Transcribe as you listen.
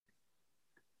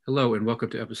Hello and welcome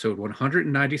to episode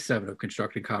 197 of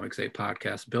Constructing Comics, a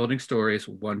podcast building stories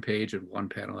one page and one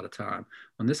panel at a time.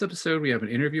 On this episode, we have an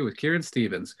interview with Kieran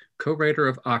Stevens, co-writer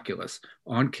of Oculus,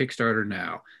 on Kickstarter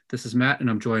now. This is Matt, and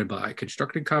I'm joined by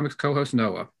Constructing Comics co-host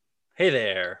Noah. Hey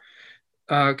there.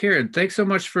 Kieran, thanks so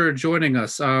much for joining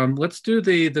us. Let's do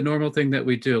the normal thing that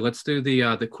we do. Let's do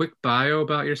the quick bio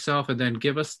about yourself, and then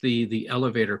give us the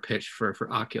elevator pitch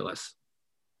for Oculus.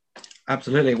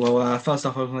 Absolutely. Well, first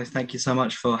off, I want to thank you so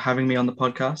much for having me on the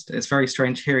podcast. It's very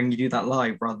strange hearing you do that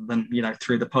live rather than,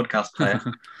 through the podcast player.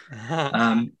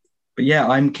 But yeah,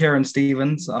 I'm Kieran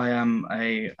Stevens. I am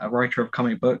a writer of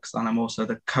comic books, and I'm also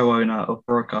the co-owner of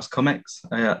Broadcast Comics,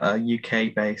 a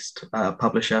UK-based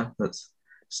publisher that's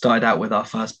started out with our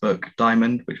first book,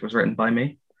 Diamond, which was written by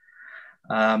me.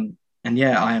 And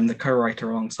yeah, I am the co-writer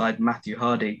alongside Matthew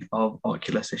Hardy of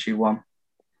Oculus Issue 1.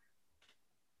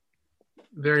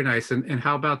 Very nice. And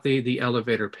how about the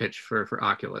elevator pitch for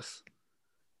Oculus?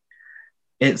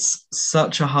 It's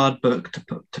such a hard book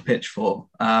to pitch for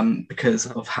because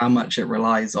of how much it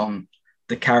relies on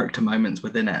the character moments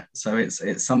within it. So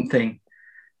it's something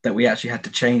that we actually had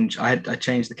to change. I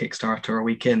changed the Kickstarter a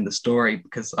week in the story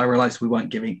because I realized we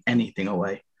weren't giving anything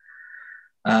away.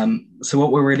 So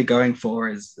what we're really going for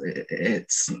is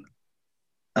it's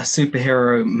a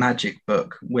superhero magic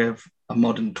book with a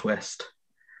modern twist.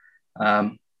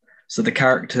 So the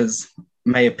characters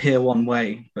may appear one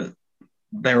way, but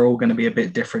they're all going to be a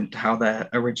bit different to how they're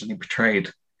originally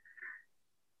portrayed.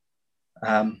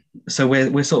 So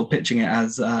we're sort of pitching it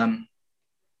as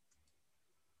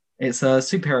it's a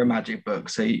superhero magic book.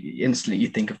 So instantly you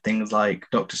think of things like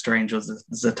Doctor Strange or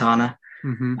Zatanna,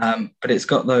 but it's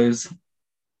got those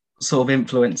sort of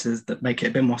influences that make it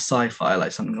a bit more sci-fi,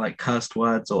 like something like Cursed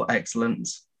Words or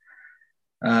Excellence.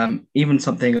 Even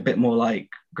something a bit more like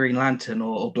Green Lantern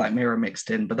or Black Mirror mixed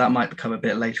in, but that might become a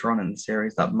bit later on in the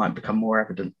series. That might become more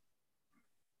evident.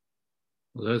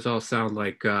 Well, those all sound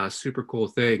like super cool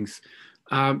things.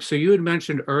 So you had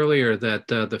mentioned earlier that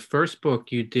the first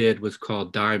book you did was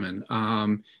called Diamond.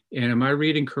 And am I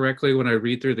reading correctly when I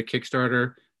read through the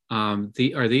Kickstarter?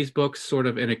 Are these books sort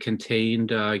of in a contained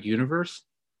universe?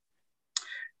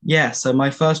 Yeah, so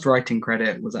my first writing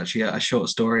credit was actually a short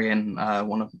story in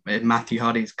in Matthew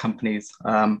Hardy's company's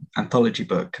anthology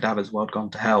book, Cadaver's World Gone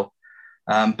to Hell.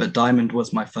 But Diamond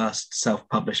was my first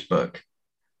self-published book.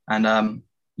 And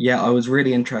yeah, I was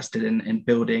really interested in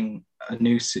building a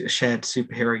new shared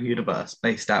superhero universe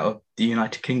based out of the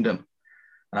United Kingdom.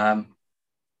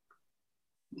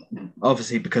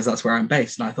 Obviously, because that's where I'm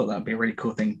based, and I thought that would be a really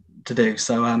cool thing to do.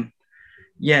 So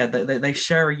yeah, they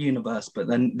share a universe, but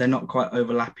then they're not quite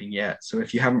overlapping yet. So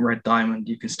if you haven't read Diamond,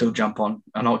 you can still jump on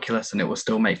an Oculus and it will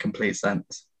still make complete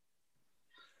sense.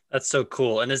 That's so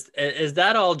cool. And is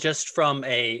that all just from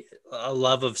a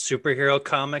love of superhero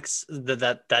comics,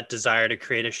 that desire to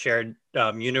create a shared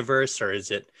universe, or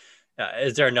is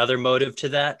there another motive to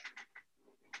that?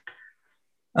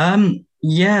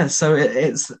 Yeah, so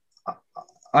it's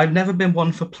I've never been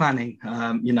one for planning,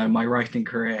 my writing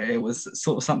career. It was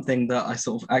sort of something that I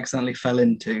sort of accidentally fell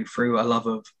into through a love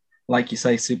of, like you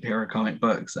say, superhero comic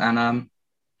books. And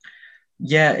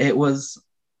yeah, it was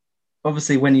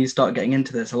obviously when you start getting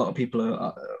into this, a lot of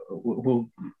people will,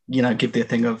 give the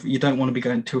thing of you don't want to be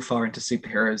going too far into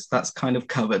superheroes. That's kind of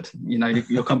covered.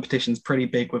 Your competition's pretty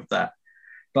big with that.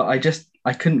 But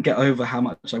I couldn't get over how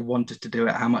much I wanted to do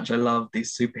it, how much I love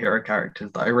these superhero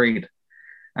characters that I read.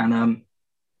 And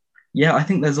yeah, I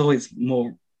think there's always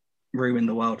more room in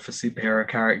the world for superhero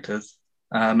characters,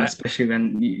 especially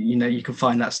when you can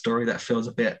find that story that feels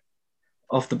a bit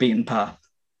off the beaten path.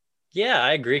 Yeah,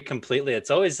 I agree completely. It's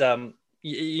always I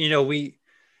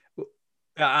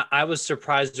was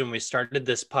surprised when we started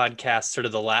this podcast, sort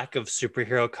of the lack of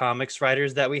superhero comics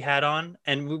writers that we had on,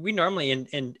 and we normally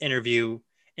interview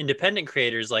independent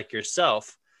creators like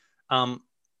yourself, but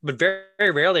very,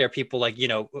 very rarely are people like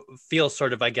feel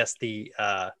sort of, I guess, the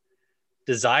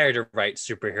desire to write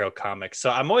superhero comics. So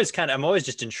I'm always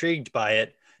just intrigued by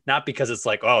it, not because it's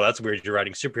like, oh, that's weird you're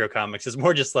writing superhero comics. It's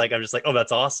more just like I'm just like, oh,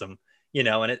 that's awesome,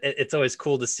 and it's always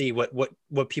cool to see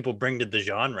what people bring to the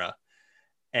genre.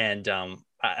 And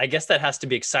I guess that has to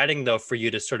be exciting though for you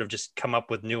to sort of just come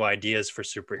up with new ideas for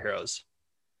superheroes.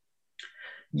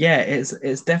 Yeah,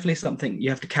 it's definitely something you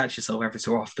have to catch yourself every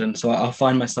so often. So I'll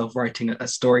find myself writing a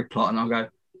story plot and I'll go,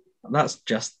 that's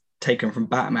just taken from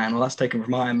Batman or that's taken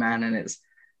from Iron Man. And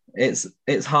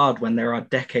it's hard when there are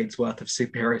decades worth of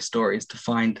superhero stories to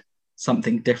find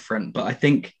something different. But I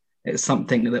think it's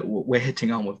something that we're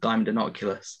hitting on with Diamond and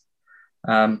Oculus.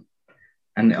 And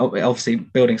obviously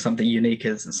building something unique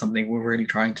is something we're really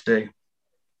trying to do.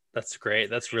 That's great.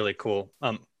 That's really cool.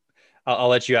 I'll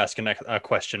let you ask a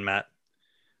question, Matt.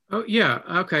 Oh yeah,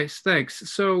 okay,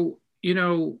 thanks. So,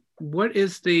 what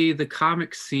is the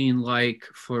comic scene like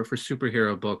for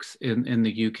superhero books in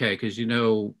the UK? Because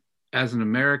as an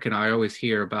American, I always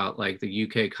hear about like the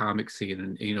UK comic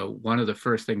scene, and one of the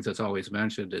first things that's always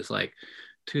mentioned is like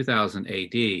 2000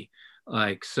 AD.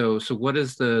 Like, so what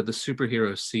is the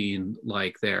superhero scene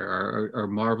like there? Are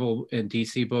Marvel and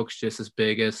DC books just as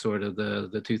big as sort of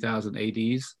the 2000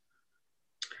 ADs?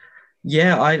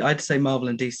 Yeah, I'd say Marvel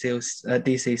and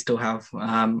DC still have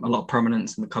a lot of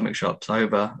prominence in the comic shops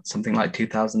over something like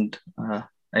 2000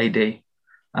 AD.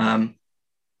 Um,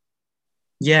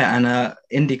 yeah, and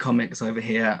indie comics over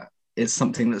here is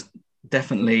something that's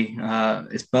definitely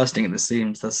is bursting at the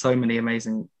seams. There's so many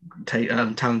amazing,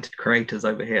 talented creators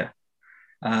over here.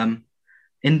 Um,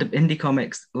 indie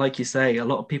comics, like you say, a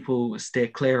lot of people steer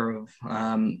clear of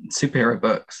superhero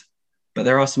books, but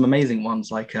there are some amazing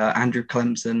ones like Andrew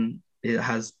Clemson. It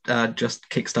has just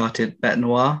kickstarted Bête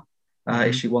Noire,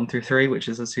 issue 1 through 3, which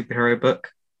is a superhero book.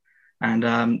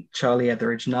 And Charlie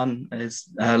Etheridge Nunn is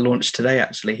launched today,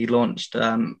 actually. He launched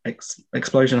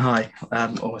Explosion High.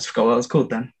 Almost forgot what it was called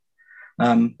then.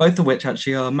 Both of which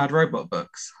actually are Mad Robot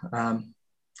books,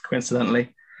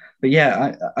 coincidentally. But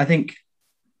yeah, I think,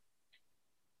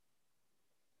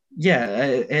 yeah,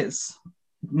 it's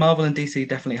Marvel and DC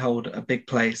definitely hold a big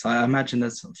place. I imagine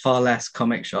there's far less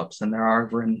comic shops than there are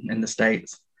over in the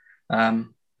States.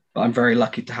 But I'm very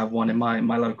lucky to have one in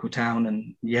my local town.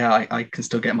 And yeah, I can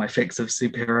still get my fix of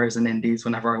superheroes and indies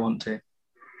whenever I want to.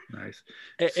 Nice.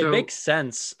 It makes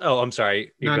sense. Oh, I'm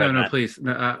sorry. No, please.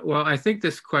 No, well, I think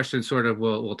this question sort of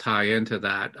will tie into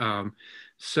that.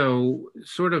 So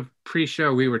sort of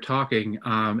pre-show we were talking,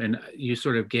 and you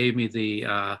sort of gave me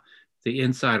the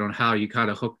insight on how you kind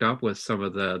of hooked up with some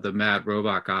of the Mad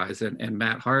Robot guys, and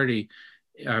Matthew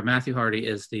Hardy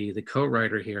is the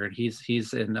co-writer here, and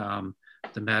he's in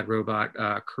the Mad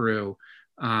Robot crew.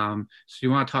 So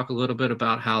you want to talk a little bit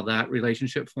about how that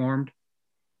relationship formed?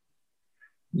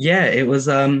 Yeah, it was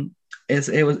it's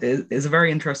a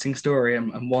very interesting story,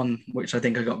 and one which I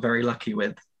think I got very lucky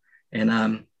with.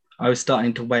 And I was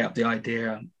starting to weigh up the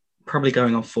idea, probably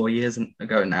going on 4 years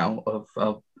ago now,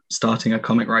 of starting a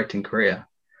comic writing career.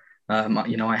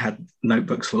 I had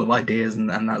notebooks full of ideas and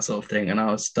that sort of thing, and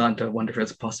I was starting to wonder if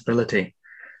it's a possibility.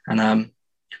 And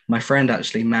my friend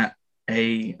actually met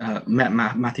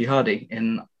Matthew Hardy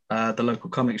in the local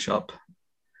comic shop,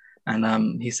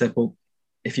 and he said, "Well,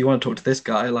 if you want to talk to this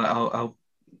guy, like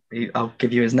I'll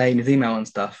give you his name, his email, and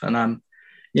stuff." And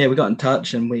yeah, we got in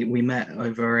touch, and we met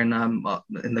over in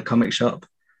the comic shop,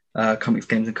 Comics,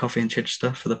 Games, and Coffee in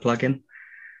Chichester for the plug-in.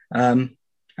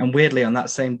 And weirdly, on that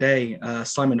same day,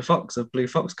 Simon Fox of Blue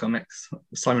Fox Comics,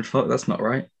 Simon Fox, that's not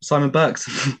right, Simon Burks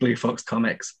of Blue Fox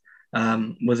Comics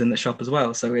was in the shop as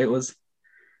well. So it was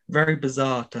very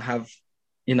bizarre to have,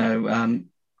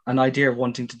 an idea of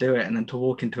wanting to do it, and then to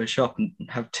walk into a shop and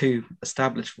have two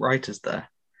established writers there.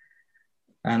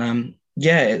 And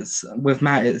yeah, it's with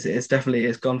Matt, it's definitely,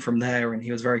 it's gone from there. And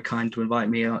he was very kind to invite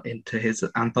me into his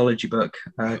anthology book,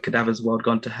 Cadaver's World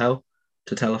Gone to Hell,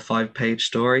 to tell a 5-page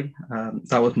story.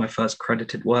 That was my first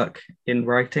credited work in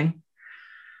writing.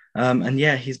 And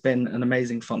yeah, he's been an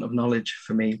amazing font of knowledge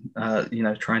for me,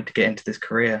 trying to get into this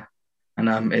career.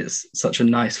 And it's such a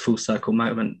nice full circle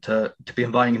moment to be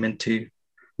inviting him into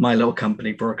my little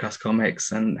company, Broadcast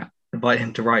Comics, and invite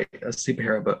him to write a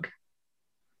superhero book.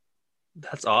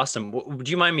 That's awesome. Would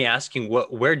you mind me asking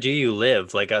where do you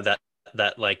live? Like that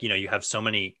like, you have so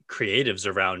many creatives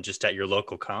around just at your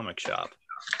local comic shop.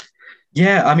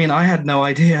 Yeah, I mean, I had no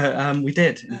idea we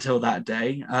did until that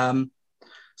day.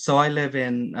 So I live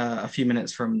in a few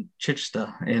minutes from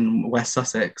Chichester in West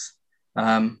Sussex.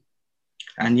 And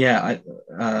yeah,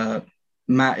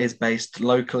 Matt is based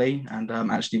locally and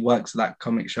actually works at that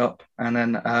comic shop. And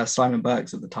then Simon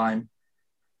Burks at the time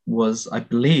was, I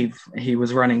believe, he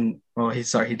was running, he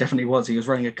definitely was. He was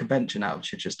running a convention out of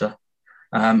Chichester.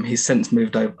 He's since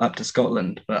moved up to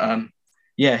Scotland. But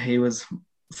yeah, he was,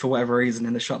 for whatever reason,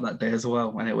 in the shop that day as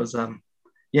well. And it was,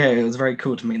 it was very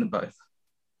cool to meet them both.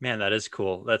 Man, that is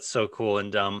cool. That's so cool.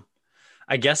 And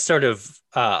I guess sort of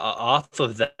off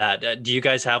of that, do you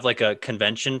guys have like a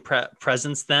convention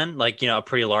presence then? Like, a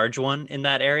pretty large one in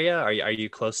that area? Are you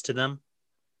close to them?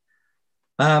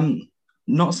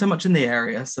 Not so much in the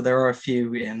area. So there are a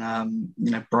few in,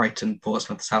 Brighton,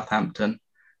 Portsmouth, Southampton.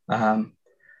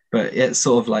 But it's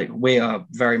sort of like we are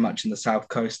very much in the south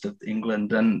coast of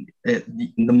England, and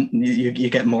you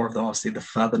get more of them, obviously, the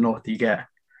further north you get.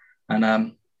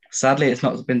 And sadly, it's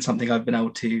not been something I've been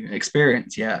able to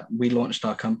experience yet. We launched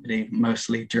our company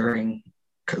mostly during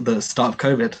the start of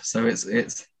COVID, so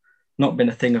it's not been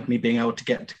a thing of me being able to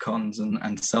get to cons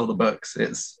and sell the books.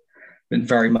 It's been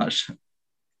very much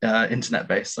internet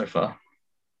based so far.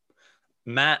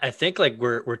 Matt, I think like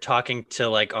we're talking to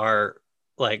like our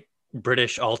like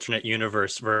British alternate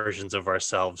universe versions of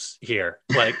ourselves here.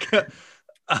 Like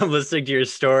I'm listening to your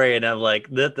story and I'm like,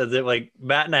 like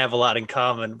Matt and I have a lot in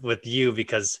common with you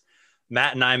because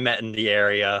Matt and I met in the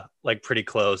area like pretty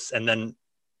close, and then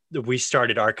we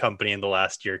started our company in the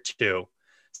last year too.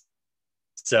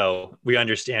 So we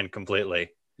understand completely.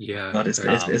 Yeah. But it's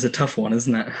a tough one,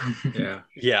 isn't it? Yeah.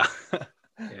 Yeah.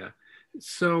 Yeah.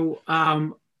 So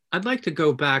I'd like to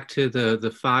go back to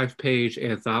the 5-page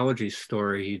anthology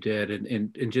story you did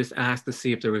and just ask to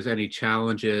see if there was any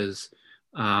challenges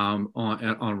on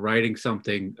writing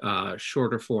something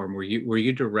shorter form. Were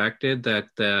you directed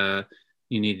that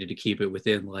you needed to keep it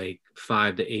within like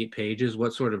 5 to 8 pages?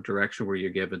 What sort of direction were you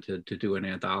given to do an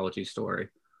anthology story?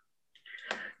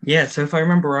 Yeah, so if I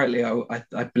remember rightly,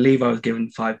 I believe I was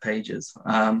given 5 pages.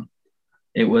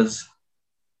 It was,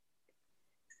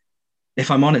 if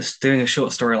I'm honest, doing a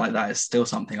short story like that is still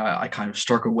something I kind of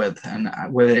struggle with. And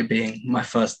with it being my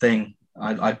first thing,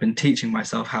 I've been teaching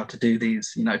myself how to do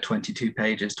these, 22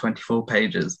 pages, 24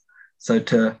 pages. So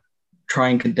to try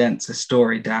and condense a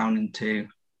story down into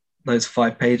those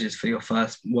 5 pages for your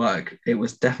first work, it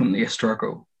was definitely a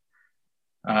struggle.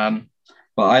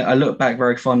 But I look back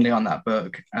very fondly on that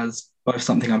book as both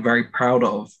something I'm very proud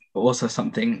of, but also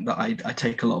something that I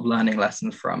take a lot of learning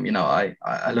lessons from. I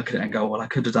look at it and go, well, I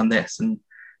could have done this, and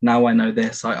now I know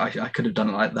this. I could have done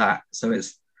it like that. So it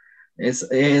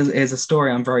is a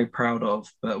story I'm very proud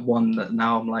of, but one that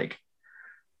now I'm like,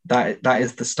 that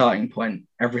is the starting point.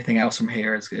 Everything else from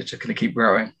here is just going to keep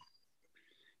growing.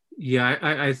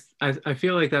 Yeah, I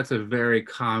feel like that's a very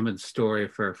common story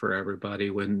for everybody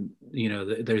when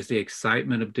there's the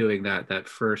excitement of doing that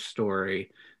first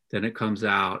story, then it comes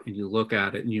out and you look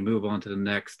at it and you move on to the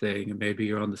next thing, and maybe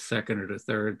you're on the second or the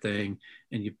third thing,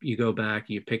 and you go back,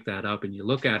 you pick that up and you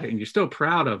look at it and you're still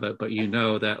proud of it, but you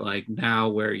know that like now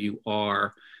where you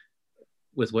are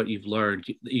with what you've learned,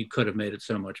 you could have made it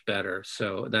so much better.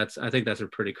 So I think that's a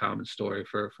pretty common story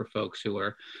for folks who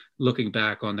are looking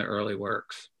back on their early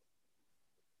works.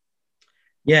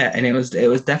 Yeah, and it was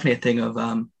definitely a thing of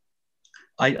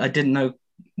I didn't know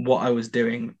what I was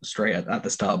doing straight at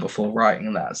the start before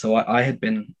writing that. So I had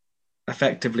been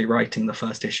effectively writing the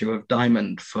first issue of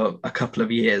Diamond for a couple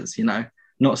of years,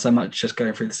 not so much just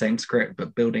going through the same script,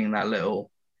 but building that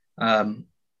little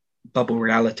bubble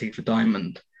reality for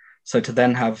Diamond. So to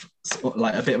then have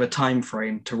like a bit of a time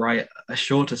frame to write a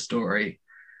shorter story,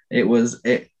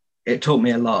 it taught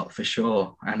me a lot for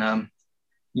sure. And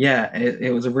yeah,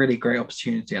 it was a really great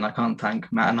opportunity, and I can't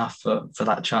thank Matt enough for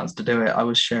that chance to do it. I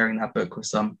was sharing that book with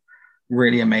some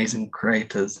really amazing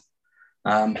creators,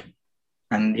 and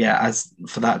yeah, as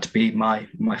for that to be my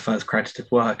first credited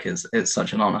work it's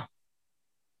such an honor.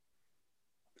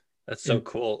 That's so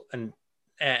cool.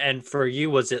 And for you,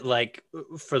 was it like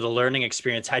for the learning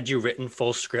experience, had you written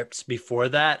full scripts before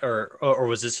that, or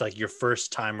was this like your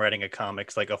first time writing a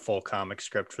comics, like a full comic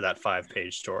script for that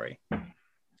 5-page story?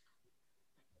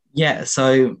 Yeah,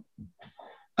 so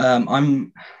I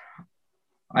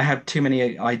have too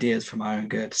many ideas for my own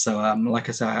good. So like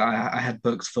I said, I had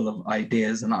books full of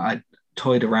ideas, and I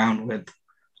toyed around with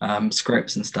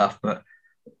scripts and stuff, but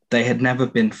they had never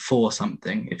been for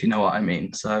something, if you know what I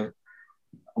mean. So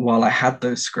while I had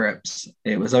those scripts,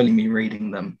 it was only me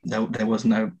reading them. There was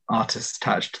no artist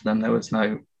attached to them. There was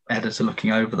no editor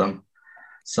looking over them.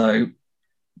 So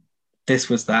this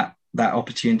was that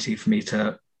opportunity for me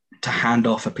to hand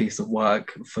off a piece of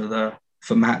work for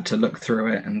Matt to look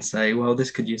through it and say, well, this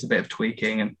could use a bit of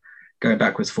tweaking, and going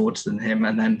backwards, forwards in him,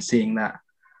 and then seeing that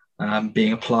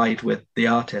being applied with the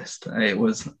artist. It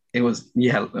was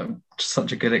yeah,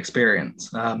 such a good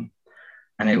experience, and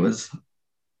it was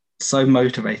so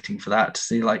motivating for that to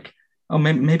see like, oh,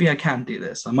 maybe I can do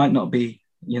this. I might not be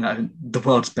the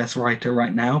world's best writer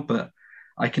right now, but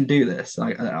I can do this.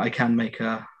 I can make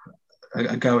a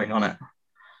going on it.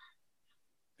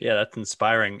 Yeah, that's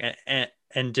inspiring.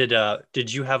 And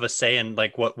did you have a say in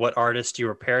like what artist you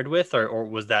were paired with, or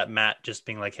was that Matt just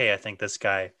being like, hey, I think this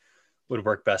guy would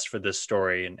work best for this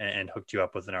story, and hooked you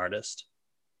up with an artist?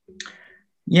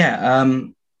 Yeah.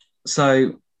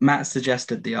 So Matt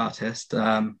suggested the artist.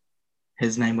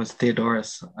 His name was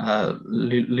Theodoros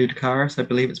Ludikaris, I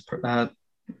believe it's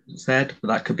said, but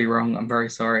that could be wrong. I'm very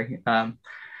sorry.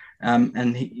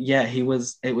 And he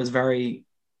was. It was very.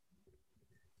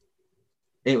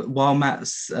 While Matt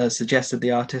suggested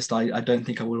the artist, I don't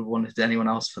think I would have wanted anyone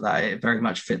else for that. It very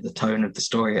much fit the tone of the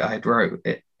story I had wrote.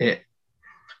 It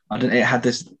had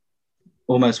this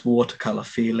almost watercolor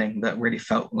feeling that really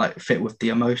felt like fit with the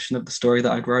emotion of the story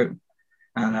that I'd wrote.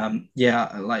 And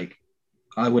yeah, like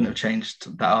I wouldn't have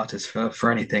changed that artist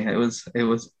for anything. It was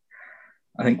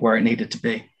I think where it needed to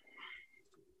be.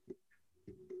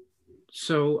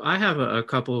 So I have a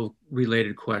couple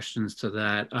related questions to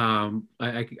that.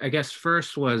 I guess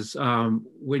first was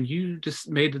when you just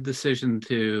made the decision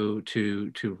to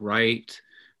write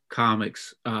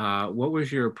comics. What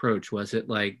was your approach? Was it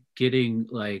like getting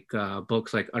like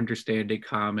books like Understanding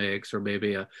Comics, or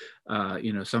maybe a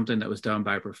something that was done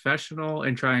by a professional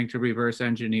and trying to reverse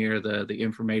engineer the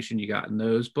information you got in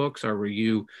those books, or were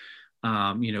you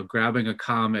grabbing a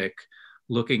comic,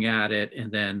 looking at it,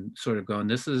 and then sort of going,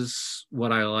 this is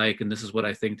what I like and this is what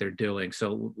I think they're doing?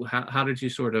 So how did you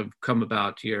sort of come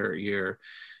about your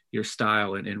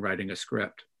style in writing a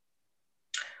script?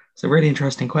 It's a really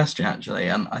interesting question, actually,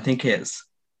 and I think it's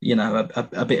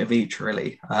a bit of each,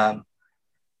 really. I'm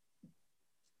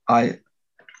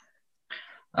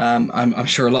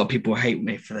sure a lot of people hate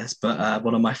me for this, but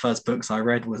one of my first books I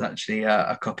read was actually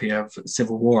a copy of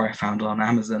Civil War I found on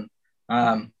Amazon.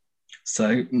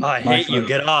 So I hate you.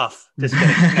 Get off. Just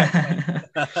kidding.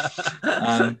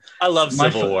 I love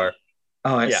Civil War.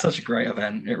 Oh, it's such a great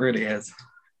event. It really is.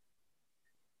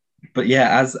 But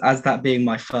yeah, as that being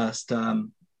my first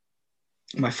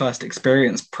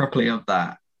experience properly of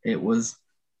that, it was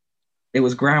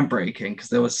groundbreaking because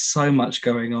there was so much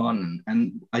going on,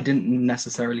 and I didn't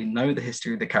necessarily know the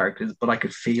history of the characters, but I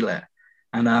could feel it.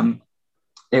 And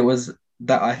it was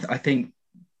that I think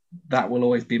that will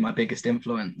always be my biggest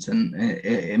influence, and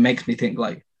it makes me think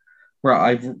like,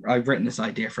 right, I've written this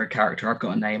idea for a character, I've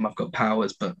got a name, I've got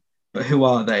powers, but who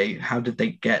are they? How did they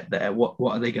get there? What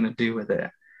are they going to do with it?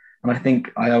 And I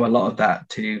think I owe a lot of that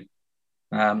to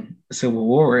Civil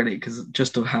War, really, because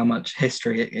just of how much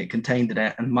history it contained in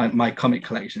it. And my comic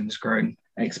collection has grown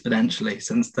exponentially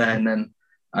since then, and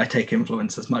I take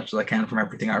influence as much as I can from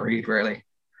everything I read, really.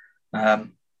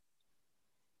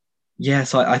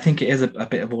 So I think it is a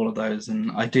bit of all of those,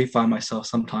 and I do find myself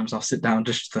sometimes I'll sit down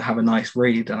just to have a nice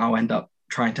read, and I'll end up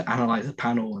trying to analyze a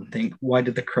panel and think, why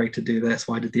did the creator do this?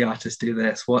 Why did the artist do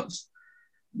this?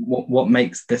 What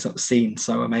makes this scene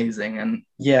so amazing? And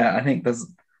yeah, I think there's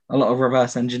a lot of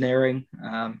reverse engineering,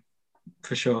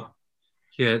 for sure.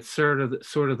 Yeah, it's sort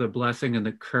of the blessing and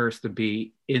the curse to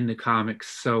be in the comics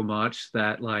so much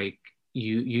that like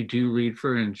you do read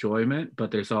for enjoyment, but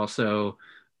there's also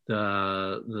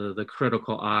the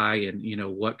critical eye, and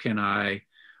what can I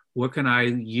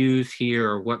use here,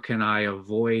 or what can I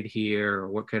avoid here, or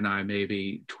what can I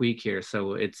maybe tweak here.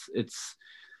 So it's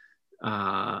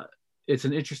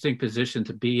an interesting position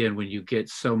to be in when you get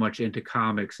so much into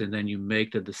comics and then you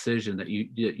make the decision that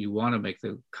you want to make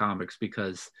the comics,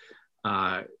 because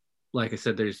like I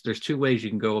said, there's two ways you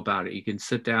can go about it. You can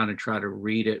sit down and try to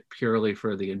read it purely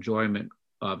for the enjoyment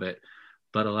of it,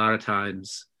 but a lot of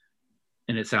times,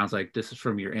 and it sounds like this is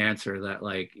from your answer, that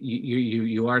like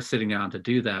you are sitting down to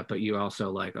do that, but you also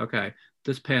like, okay,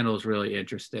 this panel is really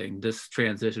interesting, this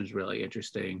transition is really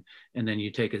interesting, and then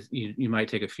you might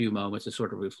take a few moments to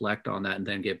sort of reflect on that and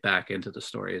then get back into the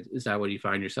story. Is that what you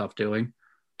find yourself doing?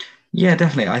 Yeah,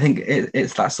 definitely. I think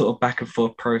it's that sort of back and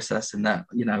forth process, in that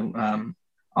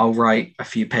I'll write a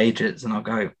few pages and I'll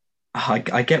go, I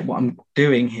get what I'm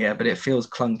doing here, but it feels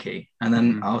clunky, and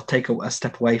then I'll take a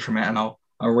step away from it and I'll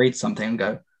read something and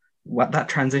go, what, that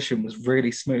transition was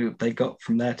really smooth. They got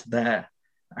from there to there.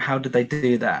 How did they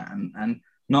do that? And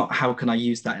not how can I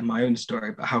use that in my own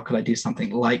story, but how could I do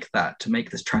something like that to make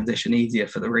this transition easier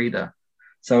for the reader?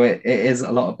 So it is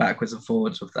a lot of backwards and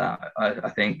forwards with that, I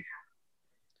think.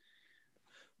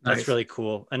 That's really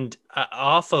cool. And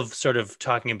off of sort of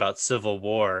talking about Civil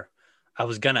War, I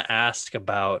was going to ask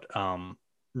about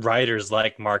writers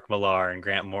like Mark Millar and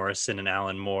Grant Morrison and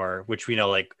Alan Moore, which we know,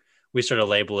 like, we sort of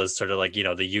label as sort of like,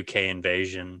 the UK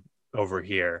invasion over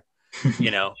here,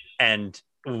 and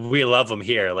we love them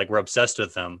here. Like, we're obsessed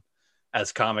with them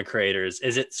as comic creators.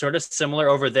 Is it sort of similar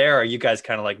over there? Or are you guys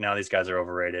kind of like, now these guys are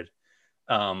overrated?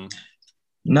 No,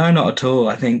 not at all.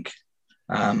 I think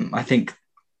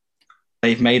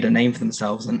they've made a name for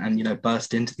themselves and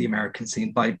burst into the American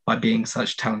scene by being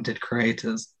such talented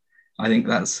creators. I think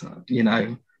that's,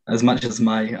 as much as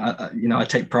I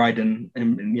take pride in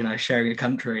sharing a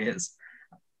country,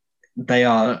 they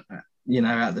are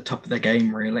at the top of their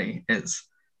game, really. It's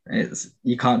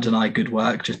you can't deny good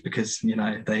work just because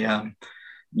they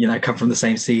come from the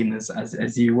same scene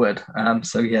as you would.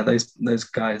 So yeah, those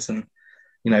guys, and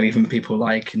even people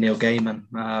like Neil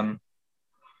Gaiman,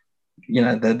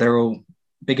 they're all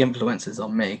big influences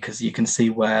on me, because you can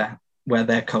see where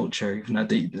their culture, even though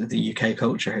the UK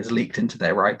culture has leaked into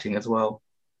their writing as well.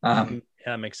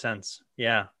 Yeah, that makes sense.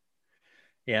 Yeah.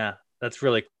 Yeah. That's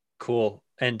really cool.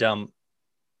 And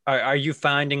are you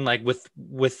finding like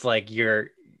with like your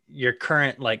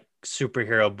current like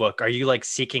superhero book, are you like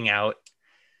seeking out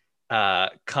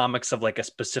comics of like a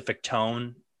specific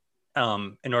tone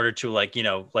in order to like, you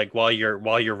know, like while you're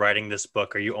writing this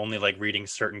book, are you only like reading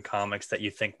certain comics that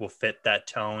you think will fit that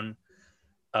tone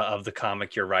of the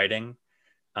comic you're writing,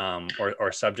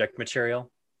 or subject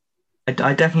material?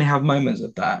 I definitely have moments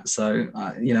of that. So,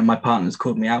 my partner's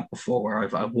called me out before where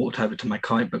I've walked over to my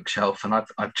comic book shelf and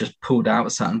I've just pulled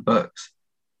out certain books,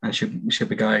 and she'll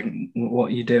be going,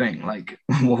 "What are you doing? Like,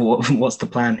 what's the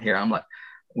plan here?" I'm like,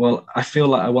 "Well, I feel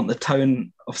like I want the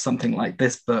tone of something like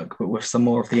this book, but with some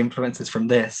more of the influences from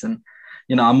this." And,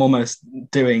 I'm almost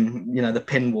doing, the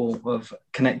pinwall of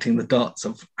connecting the dots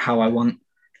of how I want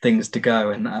things to go.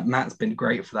 And Matt's been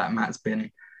great for that. Matt's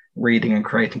been reading and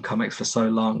creating comics for so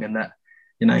long, and that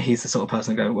he's the sort of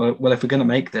person to go, well, if we're going to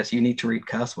make this, you need to read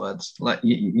curse words. Like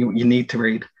you need to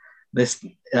read this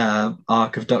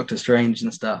arc of Doctor Strange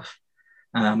and stuff.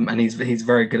 And he's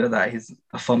very good at that. He's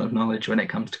a font of knowledge when it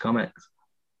comes to comics.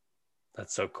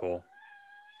 That's so cool.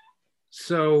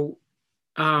 So,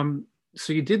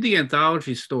 so you did the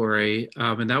anthology story,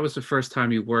 and that was the first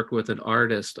time you worked with an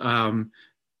artist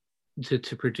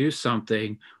to produce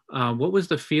something. What was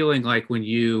the feeling like when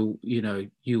you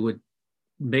would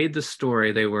made the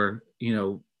story? They were,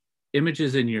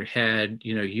 images in your head,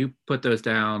 you put those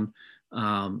down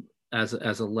as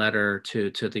a letter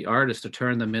to the artist to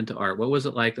turn them into art. What was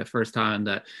it like the first time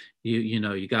that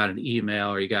you got an email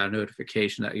or you got a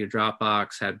notification that your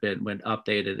Dropbox had been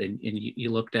updated, and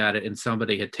you looked at it and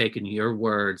somebody had taken your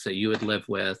words that you had lived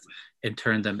with and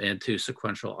turned them into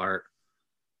sequential art?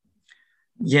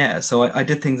 Yeah, so I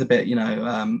did things a bit,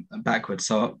 backwards.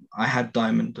 So I had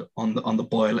Diamond on the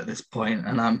boil at this point,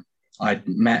 and I'd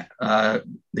met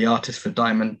the artist for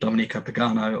Diamond, Domenico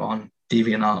Pagano, on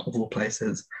DeviantArt of all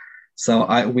places. So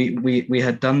we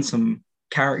had done some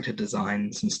character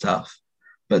designs and stuff,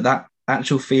 but that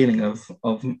actual feeling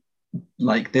of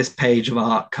like this page of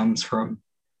art comes from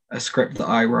a script that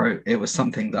I wrote. It was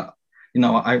something that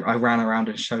I ran around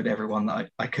and showed everyone that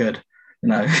I could.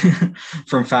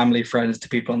 From family, friends to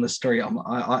people on the street.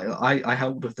 I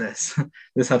helped with this.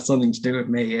 This had something to do with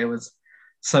me. It was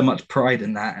so much pride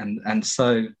in that, and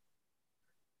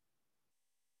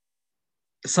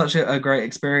such a great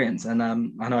experience. And I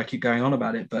know I keep going on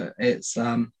about it, but it's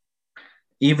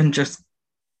even just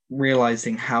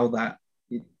realizing how that.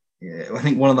 I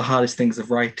think one of the hardest things of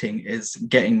writing is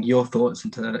getting your thoughts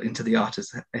into the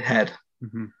artist's head.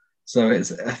 Mm-hmm. So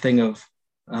it's a thing of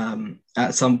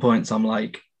at some points I'm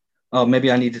like, oh,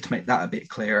 maybe I needed to make that a bit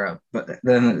clearer. But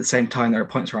then at the same time, there are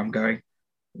points where I'm going,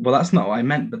 well, that's not what I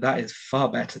meant, but that is far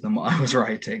better than what I was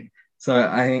writing. So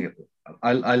I think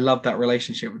I love that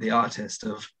relationship with the artist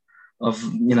of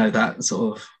that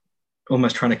sort of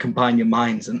almost trying to combine your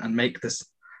minds and make this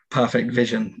perfect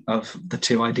vision of the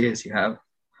two ideas you have.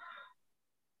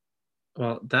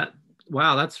 Well,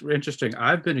 wow, that's interesting.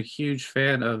 I've been a huge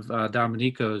fan of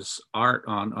Domenico's art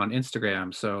on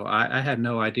Instagram, so I had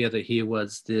no idea that he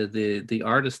was the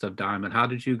artist of Diamond. How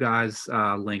did you guys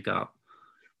link up?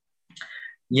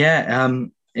 Yeah,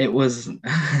 it was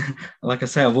like I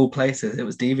say, of all places, it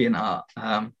was DeviantArt.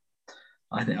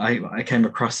 I think I came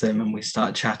across him and we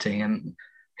started chatting, and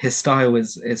his style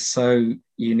is so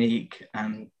unique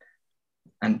and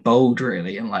bold,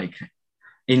 really, and like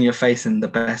in your face in the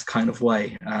best kind of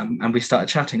way. And we started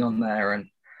chatting on there,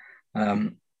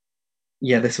 and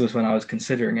this was when I was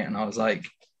considering it, and I was like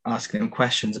asking him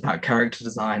questions about character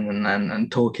design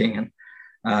and talking,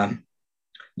 and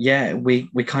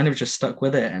we kind of just stuck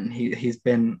with it, and he's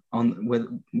been on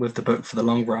with the book for the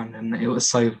long run, and it was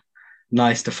so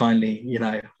nice to finally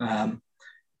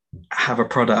have a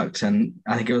product. And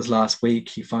I think it was last week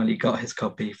he finally got his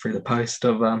copy through the post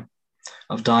of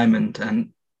Diamond, and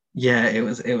yeah, it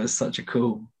was such a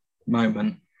cool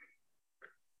moment.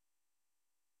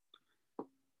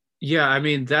 Yeah, I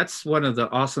mean, that's one of the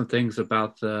awesome things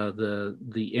about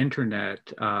the internet,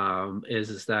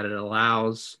 is that it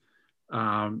allows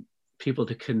people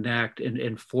to connect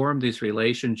and form these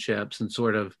relationships, and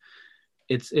sort of,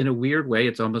 it's in a weird way,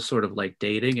 it's almost sort of like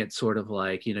dating. It's sort of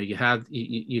like,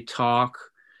 you talk,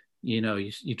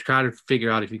 you try to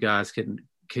figure out if you guys can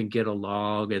get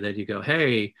along, and then you go,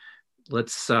 hey,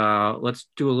 let's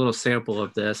do a little sample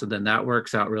of this, and then that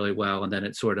works out really well, and then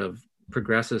it sort of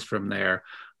progresses from there.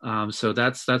 So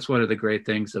that's one of the great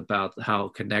things about how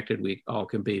connected we all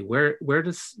can be. Where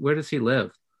does he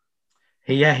live?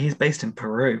 He's based in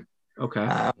Peru.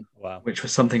 Okay. Wow. Which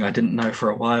was something I didn't know for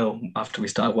a while after we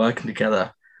started working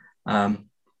together. But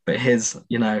his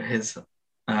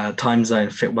time zone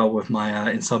fit well with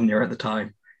my insomnia at the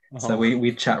time. So Oh.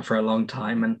 we'd chat for a long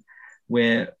time, and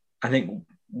I think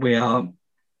we are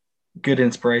good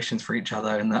inspirations for each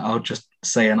other. And that I'll just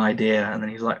say an idea, and then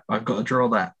he's like, "I've got to draw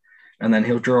that," and then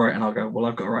he'll draw it, and I'll go, "Well,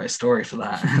 I've got to write a story for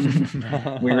that."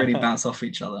 And we really bounce off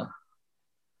each other.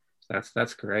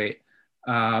 That's great.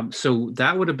 So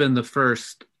that would have been the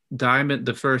first Diamond,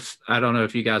 the first, I don't know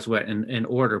if you guys went in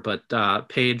order, but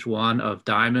page one of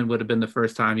Diamond would have been the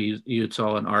first time you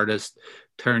saw an artist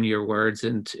turn your words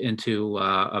into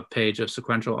a page of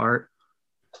sequential art.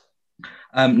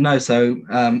 No, so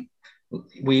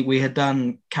we had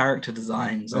done character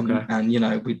designs, and Okay.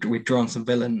 and we'd drawn some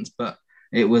villains, but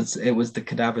it was the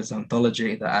Cadavers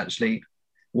anthology that actually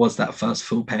was that first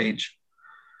full page.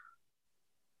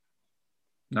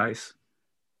 Nice.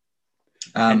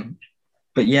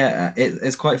 But yeah,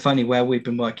 it's quite funny where we've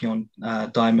been working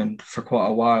on Diamond for quite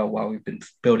a while we've been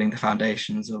building the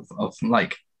foundations of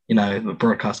like, the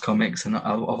broadcast comics and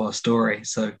of our story.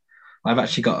 So I've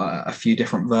actually got a few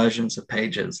different versions of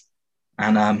pages,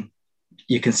 and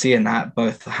you can see in that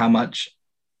both how much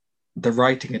the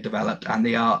writing had developed and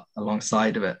the art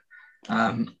alongside of it.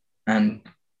 And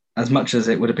as much as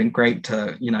it would have been great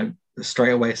to,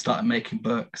 straight away start making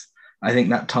books, I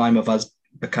think that time of us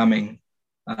becoming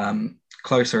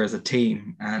closer as a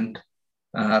team and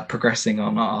progressing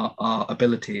on our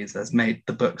abilities has made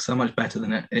the book so much better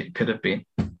than it could have been.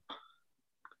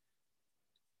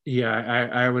 Yeah,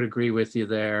 I would agree with you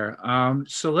there.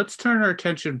 So let's turn our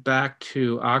attention back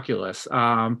to Oculus.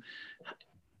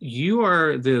 You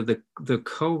are the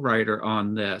co-writer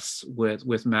on this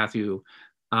with Matthew.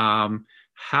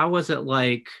 How was it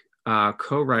like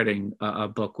co-writing a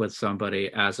book with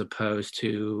somebody as opposed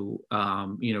to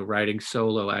writing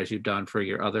solo as you've done for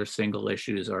your other single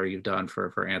issues or you've done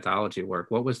for anthology work?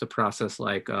 What was the process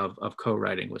like of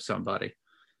co-writing with somebody?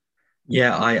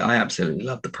 Yeah, I absolutely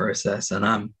love the process,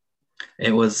 and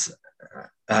it was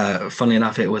funnily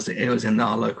enough, it was in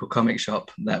our local comic shop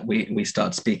that we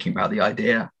started speaking about the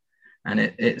idea, and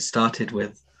it started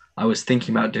with, I was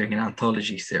thinking about doing an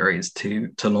anthology series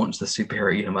to launch the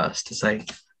superhero universe, to say,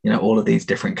 all of these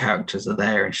different characters are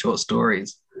there in short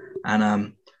stories,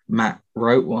 and Matt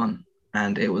wrote one,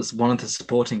 and it was one of the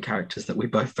supporting characters that we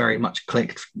both very much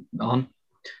clicked on,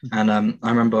 and I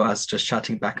remember us just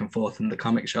chatting back and forth in the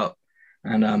comic shop,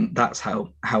 and that's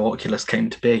how Oculus came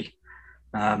to be.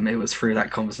 It was through that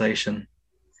conversation.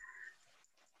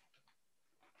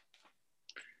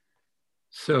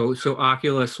 So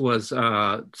Oculus was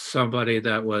somebody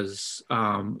that was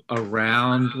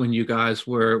around when you guys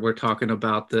were talking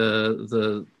about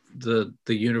the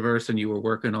universe and you were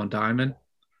working on Diamond.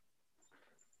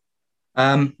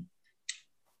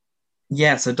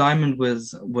 Yeah, so Diamond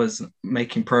was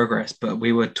making progress, but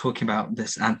we were talking about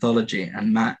this anthology,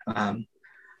 and Matt,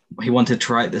 he wanted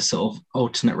to write this sort of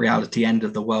alternate reality end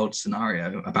of the world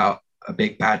scenario about a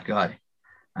big bad guy.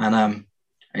 And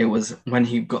it was when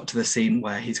he got to the scene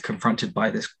where he's confronted by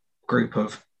this group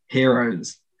of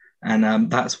heroes. And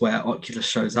that's where Oculus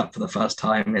shows up for the first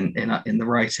time in the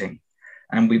writing.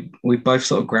 And we both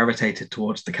sort of gravitated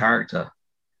towards the character.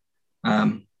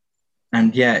 And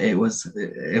yeah, it was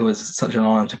such an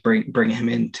honor to bring him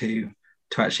in to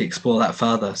actually explore that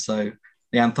further. So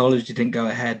the anthology didn't go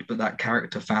ahead, but that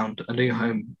character found a new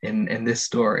home in this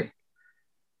story.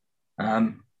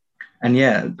 And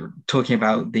yeah, talking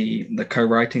about the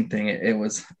co-writing thing, it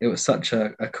was such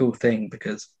a cool thing,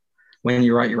 because when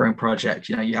you write your own project,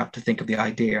 you have to think of the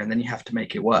idea and then you have to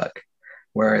make it work.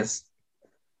 Whereas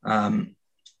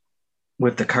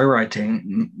with the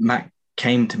co-writing, Matt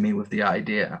came to me with the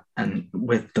idea and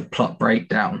with the plot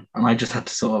breakdown, and I just had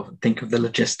to sort of think of the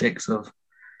logistics of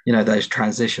those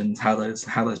transitions, how those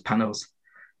panels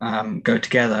go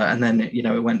together, and then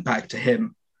it went back to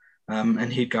him,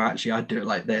 and he'd go, actually, I'd do it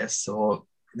like this, or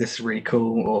this is really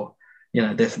cool, or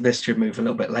this should move a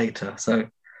little bit later. So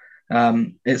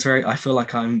it's very, I feel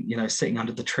like I'm sitting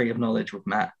under the tree of knowledge with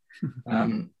Matt.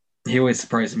 He always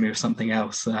surprises me with something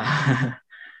else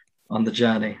on the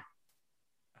journey.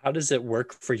 How does it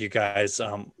work for you guys?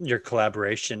 Your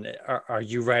collaboration? Are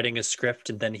you writing a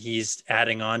script and then he's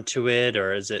adding on to it,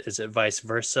 or is it vice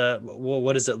versa?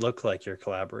 What does it look like, your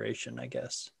collaboration, I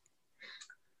guess?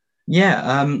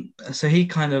 Yeah. So he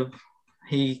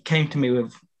came to me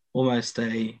with almost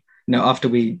after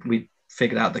we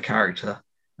figured out the character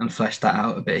and fleshed that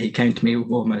out a bit, he came to me with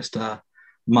almost a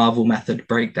Marvel method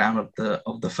breakdown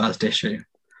of the first issue.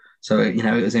 So it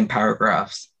was in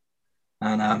paragraphs,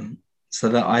 and so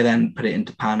that I then put it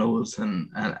into panels and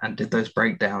did those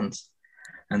breakdowns.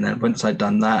 And then once I'd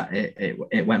done that,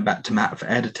 it went back to Matt for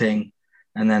editing.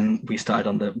 And then we started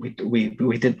on we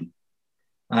did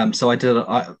So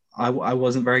I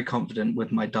wasn't very confident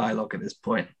with my dialogue at this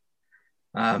point.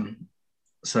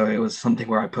 So it was something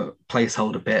where I put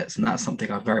placeholder bits, and that's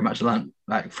something I very much learned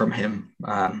like from him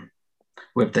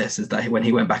with this, is that when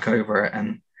he went back over it,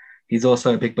 and he's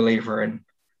also a big believer in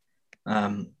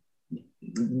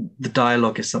the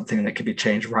dialogue is something that can be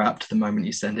changed right up to the moment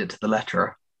you send it to the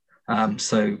letterer.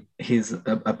 So he's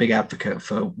a big advocate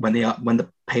for when the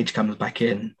page comes back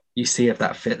in, you see if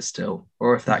that fits still,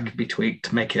 or if that could be tweaked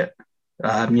to make it,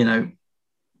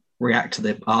 react to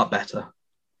the art better.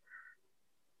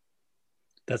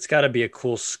 That's got to be a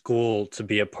cool school to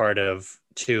be a part of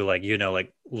too. Like,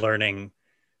 like learning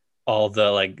all the,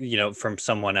 like, from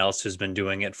someone else who's been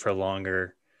doing it for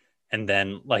longer. And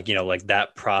then like, like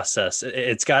that process,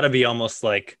 it's got to be almost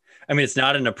like, I mean, it's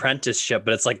not an apprenticeship,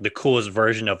 but it's like the coolest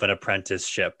version of an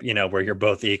apprenticeship, where you're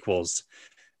both equals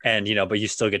and, but you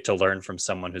still get to learn from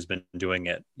someone who's been doing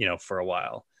it, for a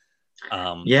while.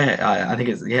 I think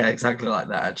it's, exactly like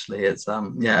that. Actually, it's,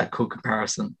 a cool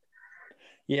comparison.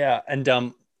 Yeah. And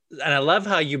I love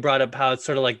how you brought up how it's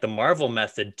sort of like the Marvel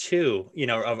method too,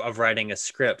 of writing a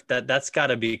script. That's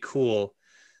gotta be cool.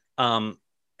 And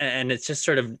it's just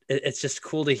it's just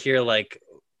cool to hear like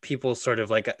people sort of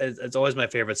like, it's always my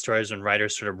favorite stories when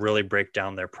writers sort of really break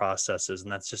down their processes.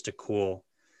 And that's just a cool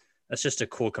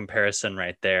comparison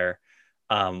right there.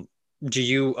 Do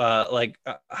you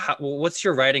what's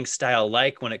your writing style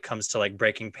like when it comes to like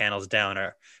breaking panels down?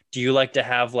 Or do you like to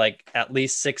have like at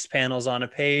least 6 panels on a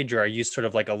page, or are you sort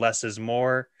of like a less is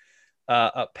more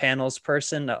panels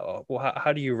person?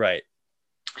 How do you write?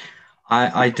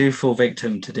 I do fall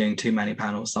victim to doing too many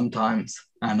panels sometimes,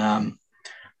 and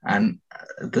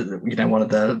one of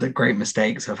the great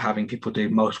mistakes of having people do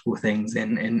multiple things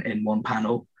in one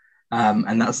panel,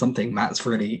 and that's something Matt's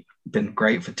really been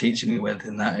great for teaching me with,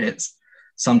 in that it's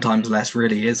sometimes less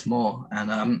really is more.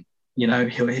 And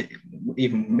he'll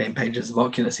even in Pages of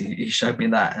Oculus, he showed me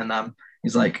that, and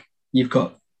he's like, you've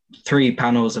got 3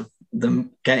 panels of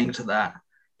them getting to that,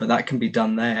 but that can be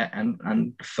done there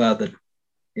and further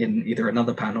in either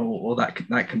another panel, or that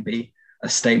can be a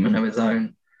statement of its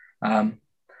own. I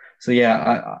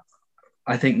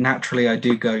think naturally I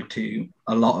do go to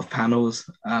a lot of panels,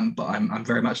 but I'm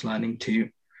very much learning to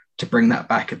bring that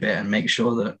back a bit and make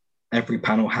sure that every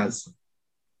panel has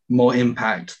more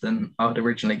impact than I would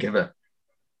originally give it.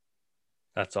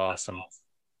 That's awesome.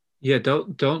 Yeah,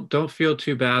 don't feel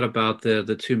too bad about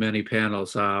the too many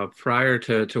panels. Prior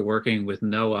to working with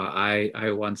Noah,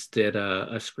 I once did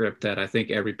a script that I think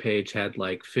every page had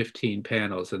like 15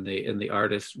 panels, and the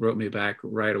artist wrote me back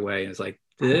right away and was like,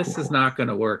 "This is not going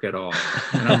to work at all."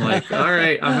 And I'm like, "All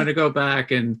right, I'm going to go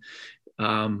back and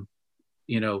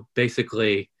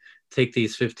basically take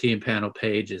these 15 panel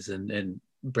pages and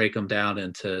break them down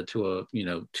into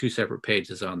 2 separate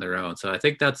pages on their own." So I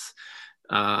think that's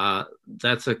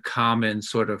a common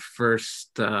sort of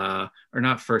first, or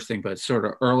not first thing, but sort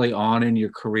of early on in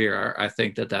your career. I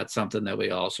think that's something that we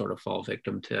all sort of fall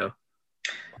victim to.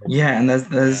 Yeah, and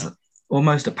there's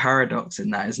almost a paradox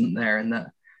in that, isn't there? In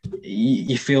that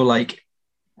you feel like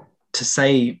to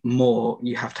say more,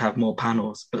 you have to have more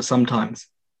panels, but sometimes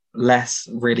less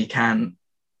really can,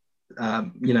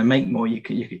 make more. You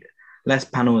less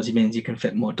panels means you can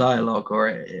fit more dialogue,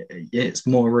 or it's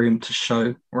more room to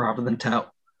show rather than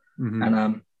tell. Mm-hmm.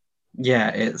 And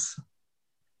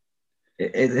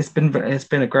it's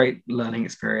been a great learning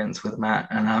experience with Matt,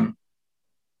 and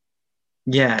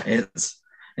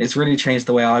it's really changed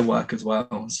the way I work as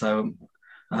well. So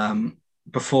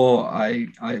before I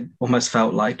almost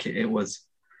felt like it was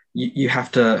you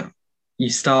have to, you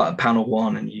start at panel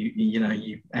 1 and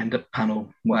you end at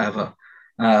panel whatever.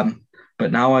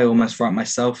 But now I almost write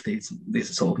myself these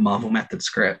sort of Marvel method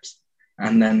scripts,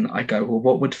 and then I go, well,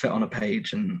 what would fit on a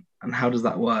page, and how does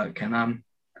that work? And I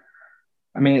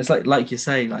mean, it's like you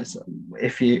say, like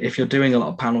if you're doing a lot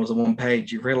of panels on one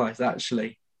page, you realize that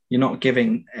actually you're not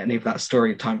giving any of that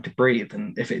story time to breathe,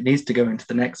 and if it needs to go into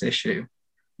the next issue,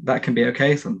 that can be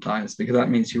okay sometimes, because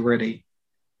that means you're really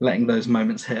letting those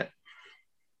moments hit.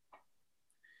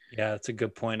 Yeah, that's a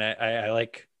good point.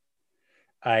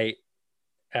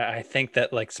 I think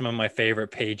that like some of my favorite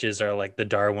pages are like the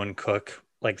Darwin Cook,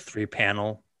 like 3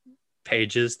 panel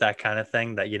pages, that kind of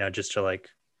thing, that, just are like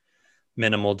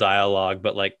minimal dialogue,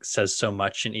 but like says so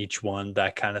much in each one,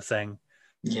 that kind of thing.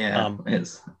 Yeah.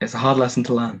 It's a hard lesson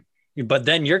to learn, but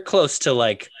then you're close to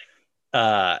like,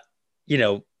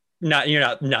 you're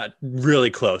not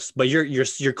really close, but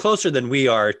you're closer than we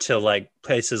are to like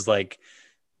places like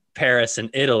Paris and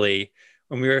Italy.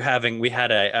 When we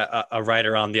had a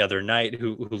writer on the other night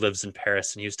who lives in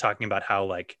Paris, and he was talking about how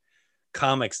like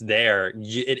comics there,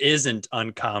 it isn't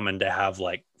uncommon to have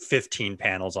like 15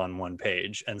 panels on one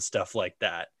page and stuff like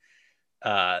that.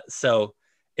 So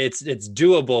it's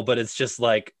doable, but it's just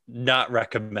like not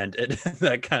recommended,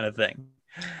 that kind of thing.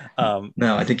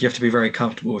 No, I think you have to be very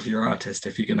comfortable with your artist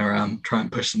if you're going to try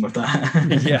and push them with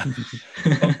that. Yeah.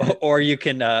 Or you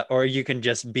can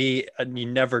just be, you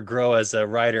never grow as a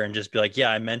writer and just be like, yeah,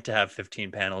 I meant to have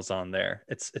 15 panels on there.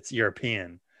 It's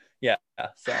European. Yeah.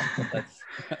 So that's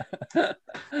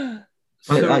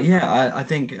I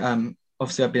think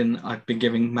obviously I've been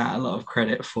giving Matt a lot of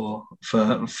credit for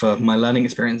my learning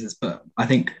experiences, but I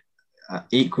think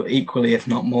equally, if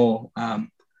not more,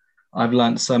 I've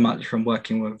learned so much from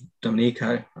working with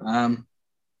Domenico,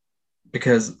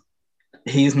 because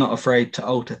he's not afraid to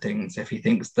alter things if he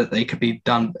thinks that they could be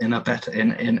done in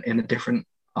a different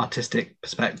artistic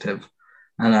perspective,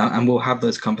 and we'll have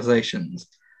those conversations,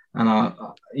 and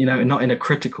not in a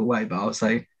critical way, but I'll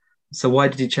say, so why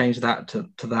did you change that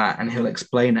to that? And he'll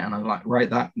explain it, and I'm like, right,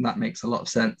 that makes a lot of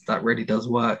sense. That really does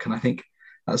work, and I think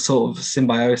that sort of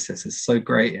symbiosis is so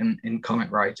great in comic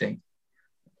writing,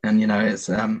 and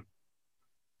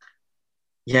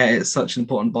it's such an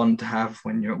important bond to have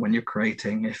when you're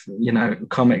creating. If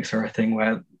comics are a thing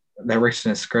where they're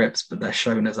written as scripts, but they're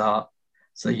shown as art,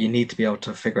 so you need to be able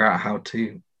to figure out how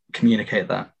to communicate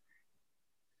that.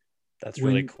 That's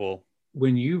really cool.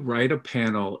 When you write a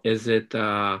panel, is it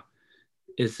very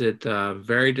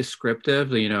descriptive?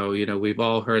 We've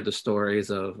all heard the stories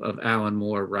of Alan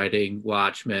Moore writing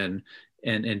Watchmen,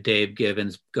 and Dave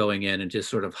Gibbons going in and just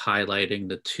sort of highlighting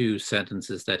the 2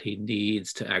 sentences that he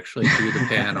needs to actually do the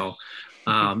panel.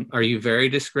 Are you very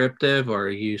descriptive, or are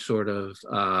you sort of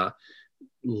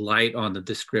light on the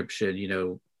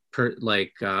description?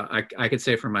 I could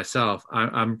say for myself,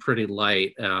 I'm pretty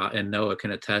light, and Noah can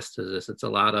attest to this. It's a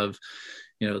lot of,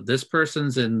 this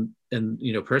person's in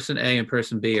person A and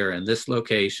person B are in this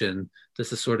location.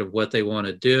 This is sort of what they want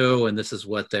to do, and this is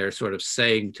what they're sort of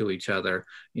saying to each other.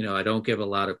 I don't give a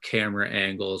lot of camera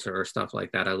angles or stuff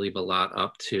like that. I leave a lot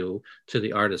up to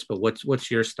the artist. But what's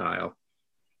your style?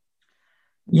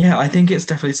 Yeah, I think it's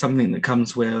definitely something that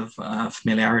comes with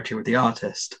familiarity with the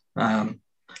artist.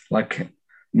 Like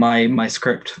my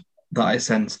script that I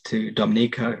send to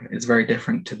Domenico is very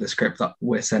different to the script that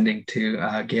we're sending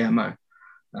to Guillermo.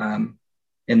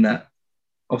 In that,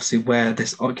 obviously, where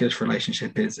this Oculus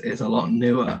relationship is a lot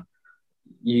newer,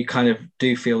 you kind of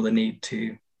do feel the need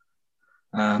to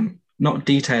not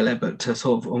detail it, but to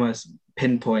sort of almost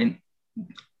pinpoint,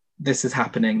 this is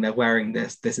happening, they're wearing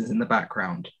this is in the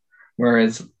background.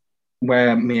 Whereas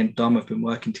where me and Dom have been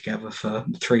working together for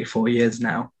 3-4 years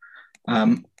now,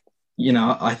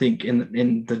 I think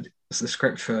in the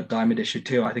script for Diamond issue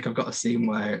 2, I think I've got a scene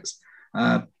where it's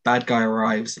bad guy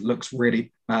arrives, looks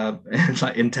really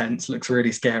like intense, looks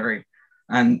really scary,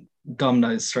 and Dom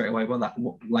knows straight away what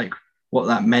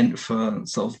that meant for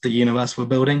sort of the universe we're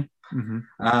building.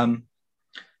 Mm-hmm.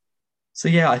 So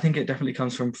yeah, I think it definitely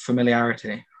comes from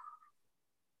familiarity.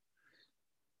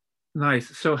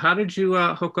 Nice. So how did you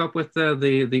hook up with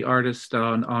the artist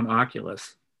on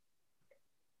Oculus?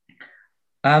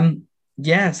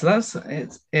 Yeah, so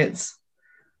it's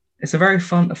a very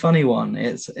funny one.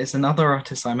 It's another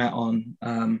artist I met on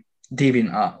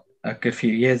DeviantArt a good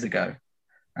few years ago,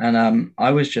 and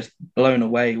I was just blown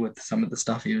away with some of the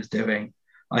stuff he was doing.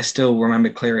 I still remember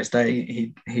clear as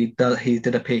day. He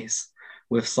did a piece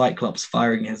with Cyclops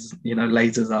firing his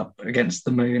lasers up against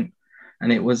the moon,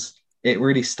 and it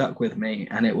really stuck with me.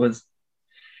 And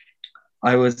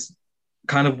I was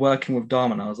kind of working with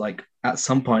Dom, and I was like, at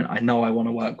some point, I know I want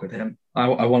to work with him. I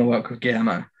want to work with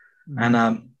Guillermo, and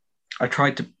I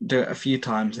tried to do it a few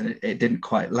times, and it didn't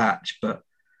quite latch. But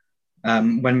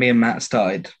when me and Matt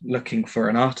started looking for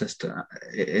an artist,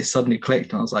 it suddenly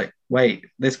clicked, and I was like, wait,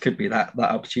 this could be that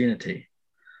opportunity.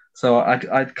 So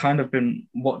I'd kind of been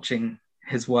watching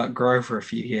his work grow for a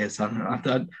few years, and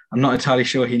I'm not entirely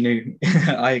sure he knew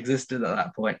I existed at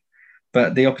that point.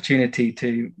 But the opportunity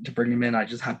to bring him in, I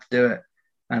just had to do it.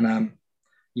 And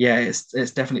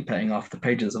it's definitely paying off. The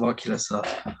pages of Oculus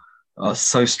are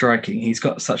so striking. He's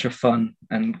got such a fun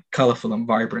and colorful and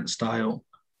vibrant style,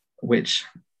 which,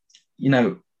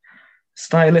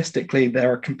 stylistically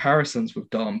there are comparisons with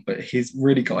Dom, but he's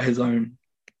really got his own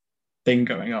thing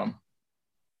going on.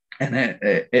 And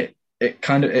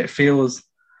it feels,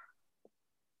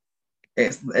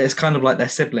 it's kind of like their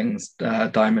siblings,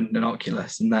 Diamond and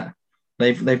Oculus, and that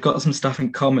they've got some stuff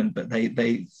in common, but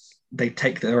they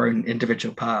take their own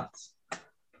individual paths.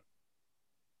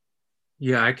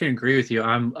 Yeah, I can agree with you.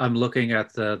 I'm looking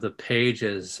at the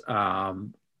pages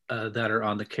that are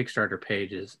on the Kickstarter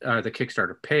pages, the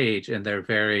Kickstarter page, and they're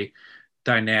very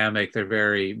dynamic. They're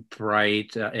very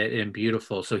bright and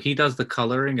beautiful. So he does the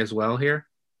coloring as well here.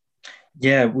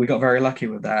 Yeah, we got very lucky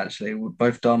with that actually.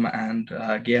 Both Dom and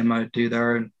Guillermo do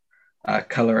their own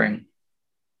coloring,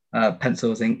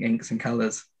 pencils, inks, and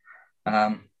colors.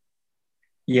 Um,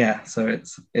 yeah, so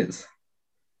it's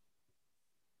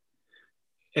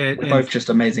they're And both just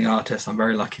amazing artists. I'm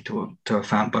very lucky to have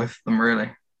found both of them really.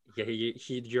 Yeah,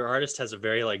 your artist has a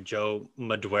very like Joe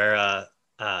Madureira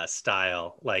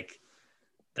style, like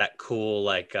that cool,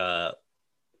 like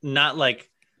not like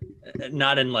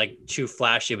not in like too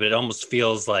flashy, but it almost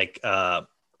feels like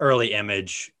early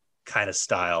Image kind of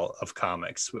style of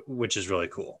comics, which is really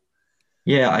cool.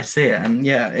 Yeah, I see it, and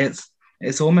yeah,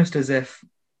 it's almost as if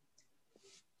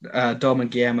Dom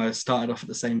and Guillermo started off at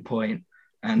the same point,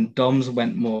 and Dom's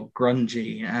went more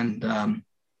grungy and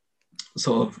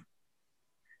sort of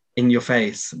in your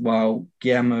face, while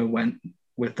Guillermo went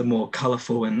with the more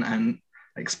colorful and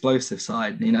explosive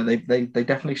side. You know, they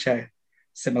definitely share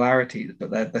similarities,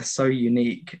 but they're so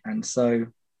unique and so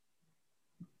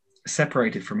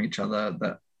separated from each other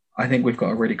that I think we've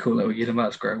got a really cool little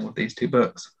universe growing with these two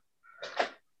books.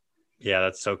 Yeah,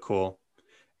 that's so cool.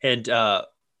 And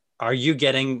are you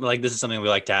getting, like, this is something we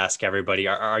like to ask everybody.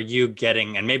 Are you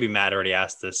getting, and maybe Matt already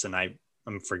asked this and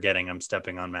I'm forgetting, I'm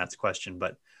stepping on Matt's question,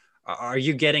 but are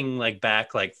you getting like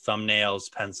back like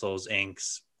thumbnails, pencils,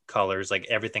 inks, colors, like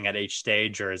everything at each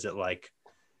stage? Or is it like,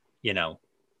 you know,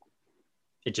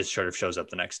 it just sort of shows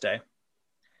up the next day?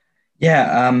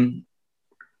 Yeah,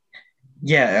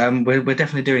 we're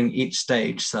definitely doing each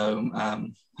stage. So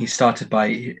he started by,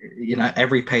 you know,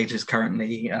 every page is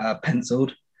currently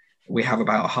penciled. We have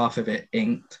about half of it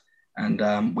inked,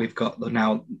 and we've got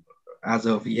now, as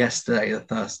of yesterday, the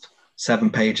first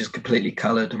 7 pages completely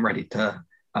colored and ready to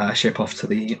ship off to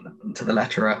the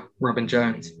letterer, Robin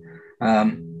Jones.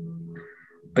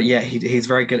 But yeah, he's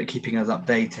very good at keeping us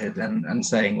updated and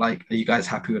saying like, "Are you guys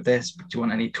happy with this? Do you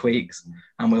want any tweaks?"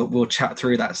 And we'll chat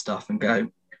through that stuff and go,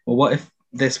 "Well, what if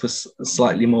this was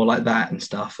slightly more like that and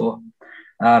stuff?" Or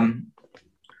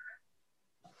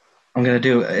I'm going to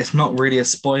do, it's not really a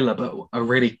spoiler, but a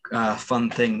really fun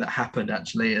thing that happened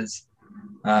actually is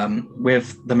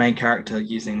with the main character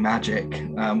using magic,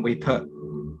 we put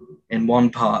in one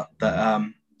part that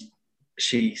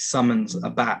she summons a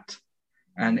bat.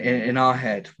 And in our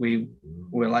head, we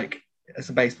were like, it's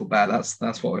a baseball bat.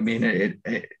 That's what we mean.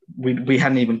 We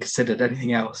hadn't even considered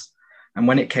anything else. And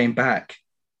when it came back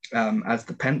as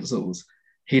the pencils,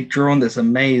 he'd drawn this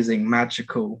amazing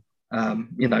magical,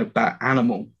 bat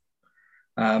animal.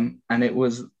 And it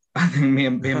was, I think me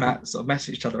and Matt sort of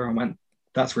messaged each other and went,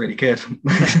 "That's really good."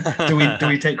 do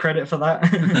we take credit for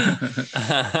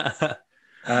that?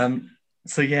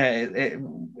 So yeah,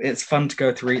 it's fun to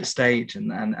go through each stage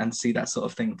and see that sort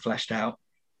of thing fleshed out.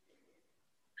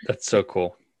 That's so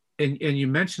cool. And you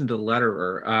mentioned a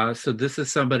letterer. So this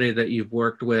is somebody that you've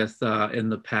worked with in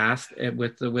the past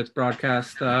with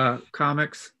Broadcast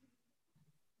Comics.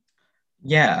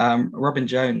 Yeah, Robin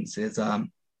Jones is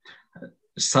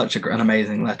such an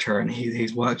amazing letterer, and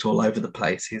he's worked all over the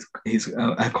place. He's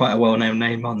quite a well-known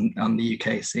name on the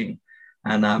UK scene,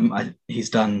 and he's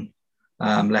done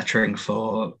lettering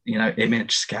for, you know,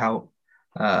 Image, Scout,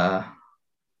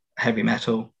 Heavy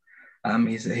Metal.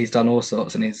 He's done all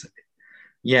sorts, and he's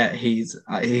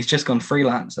just gone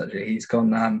freelance. Actually, he's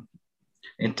gone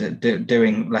into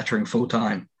doing lettering full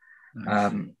time.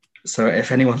 Nice. So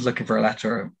if anyone's looking for a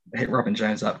letterer, hit Robin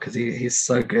Jones up because he's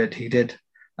so good. He did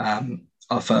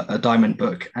offer a Diamond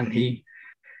book, and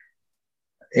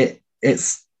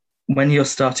it's when you're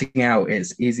starting out,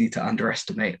 it's easy to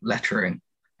underestimate lettering.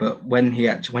 But when he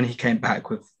came back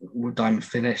with Diamond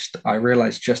finished, I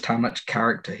realized just how much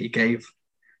character he gave,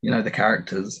 you know, the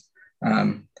characters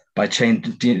by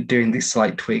doing these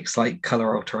slight tweaks, like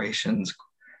color alterations.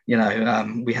 You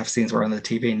know, we have scenes where on the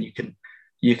TV, and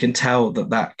you can tell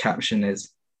that caption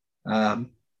is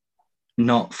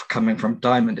not coming from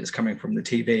Diamond; it's coming from the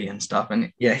TV and stuff.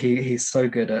 And yeah, he's so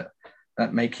good at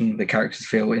making the characters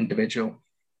feel individual.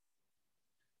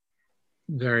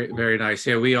 Very, very nice.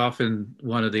 Yeah,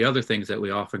 one of the other things that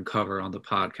we often cover on the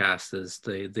podcast is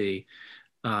the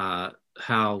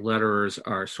how letterers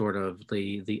are sort of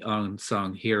the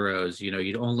unsung heroes. You know,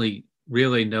 you'd only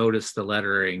really notice the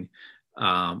lettering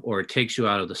or it takes you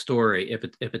out of the story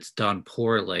if it's done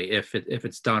poorly. If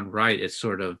it's done right, it's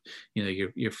sort of, you know,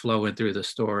 you're flowing through the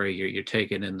story, you're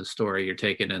taking in the story, you're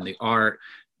taking in the art,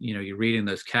 you know, you're reading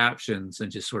those captions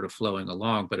and just sort of flowing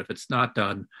along. But if it's not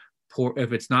done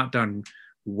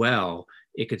well,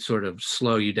 it could sort of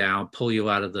slow you down, pull you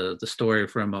out of the story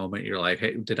for a moment. You're like,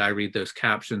 hey, did I read those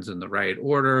captions in the right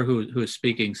order? Who's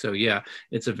speaking? So yeah,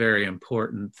 it's a very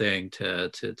important thing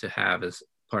to have as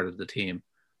part of the team.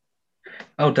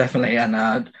 Oh, definitely.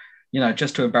 And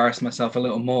just to embarrass myself a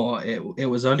little more, it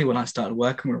was only when I started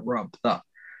working with Rob that,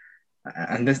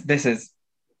 and this is,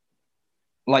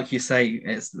 like you say,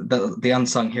 it's the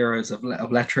unsung heroes of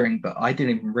lettering. But I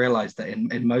didn't even realize that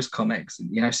in most comics,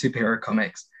 superhero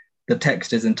comics, the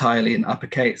text is entirely in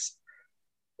uppercase.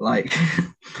 Like,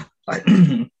 like,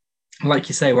 like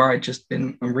you say, where I'd just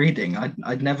been reading,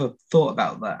 I'd never thought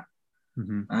about that.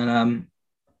 Mm-hmm. And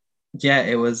yeah,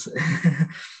 it was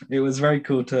it was very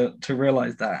cool to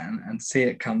realize that and see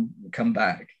it come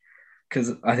back,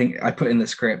 because I think I put in the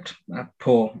script,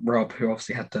 poor Rob, who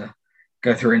obviously had to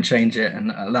go through and change it,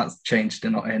 and that's changed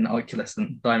in Oculus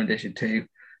and Diamond Issue 2,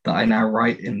 that I now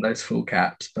write in those full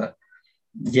caps. But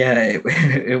yeah,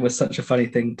 it was such a funny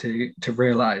thing to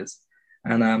realize.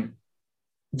 And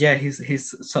yeah,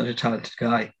 he's such a talented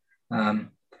guy, and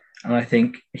I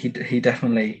think he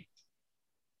definitely,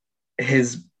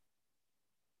 his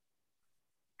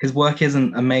work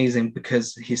isn't amazing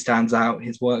because he stands out.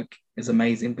 His work is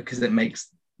amazing because it makes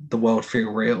the world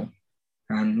feel real.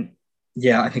 And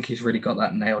yeah, I think he's really got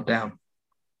that nailed down.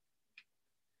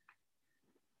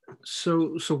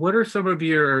 So what are some of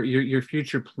your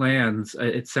future plans?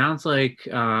 It sounds like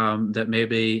that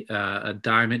maybe a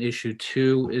Diamond issue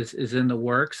 2 is in the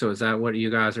works. So is that what you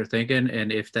guys are thinking?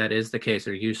 And if that is the case,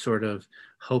 are you sort of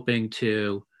hoping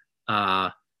to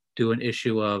do an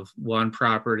issue of one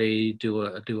property,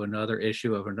 do another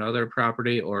issue of another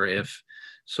property, or if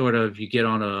sort of you get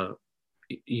on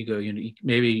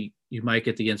maybe you might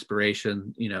get the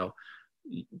inspiration,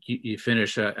 you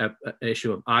finish a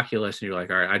issue of Oculus and you're like,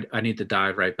 all right, I need to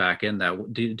dive right back in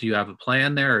that. Do you have a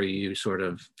plan there, or are you sort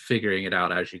of figuring it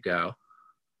out as you go?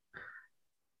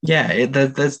 Yeah,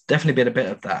 there's definitely been a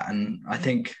bit of that. And I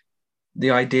think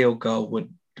the ideal goal would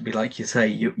be, like you say,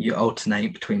 you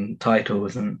alternate between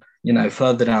titles. And,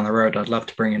 further down the road, I'd love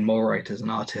to bring in more writers and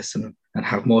artists and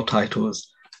have more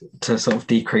titles to sort of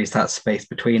decrease that space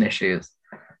between issues.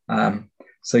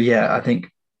 So yeah, I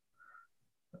think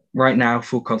right now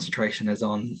full concentration is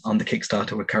on the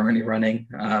Kickstarter we're currently running,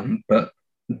 but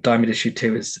Diamond Issue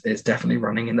 2 is definitely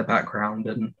running in the background.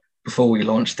 And before we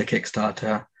launched the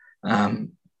Kickstarter,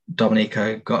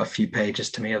 Domenico got a few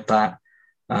pages to me of that.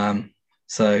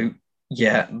 So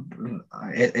yeah,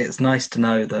 it's nice to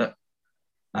know that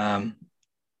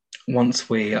once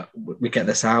we get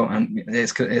this out, and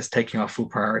it's taking our full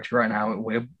priority right now,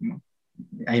 we're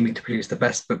aiming to produce the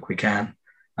best book we can.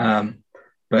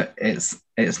 But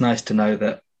it's nice to know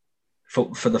that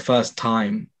for the first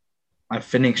time, I'm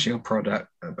finishing a project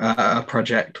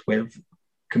with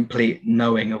complete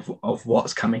knowing of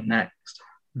what's coming next.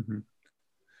 Mm-hmm.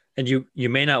 And you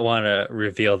may not want to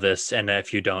reveal this, and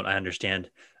if you don't, I understand.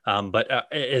 But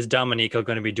is Domenico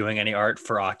going to be doing any art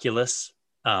for Oculus,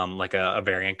 like a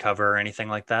variant cover or anything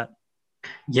like that?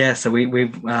 Yeah, so we were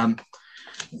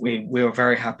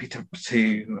very happy to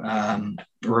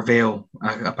reveal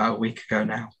about a week ago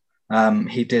now.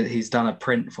 He's done a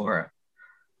print for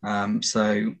it.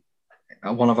 So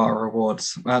one of our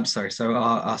rewards, so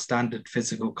our standard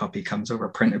physical copy comes with a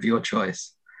print of your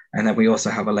choice. And then we also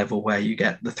have a level where you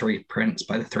get the 3 prints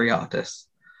by the 3 artists.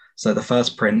 So the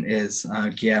first print is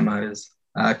Guillermo's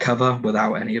cover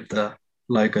without any of the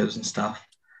logos and stuff.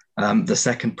 The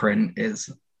second print is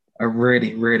a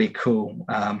really, really cool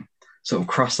sort of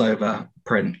crossover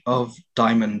print of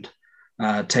Diamond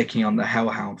taking on the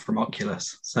Hellhound from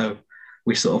Oculus. So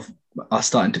we sort of are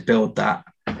starting to build that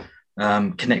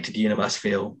connected universe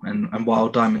feel. And while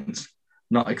Diamond's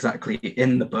not exactly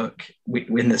in the book,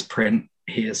 in this print,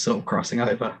 he is sort of crossing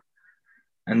over.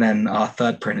 And then our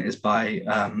third print is by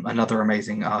another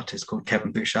amazing artist called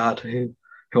Kevin Bouchard,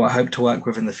 who I hope to work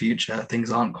with in the future.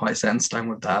 Things aren't quite set in stone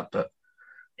with that, but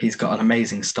he's got an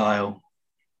amazing style.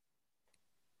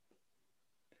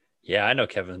 Yeah, I know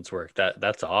Kevin's work.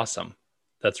 That's awesome.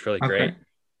 That's really great. Okay.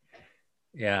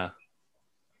 Yeah.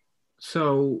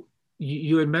 So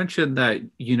you had mentioned that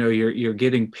you're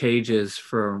getting pages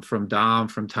from Dom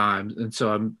from time, and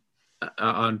so I'm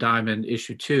on Diamond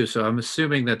issue 2. So I'm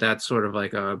assuming that that's sort of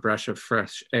like a breath of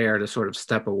fresh air to sort of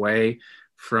step away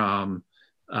from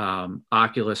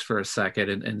Oculus for a second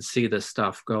and see this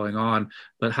stuff going on.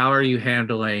 But how are you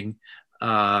handling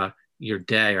your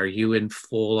day? Are you in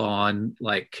full on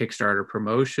like Kickstarter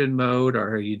promotion mode, or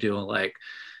are you doing like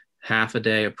half a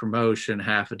day of promotion,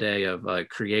 half a day of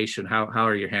creation? How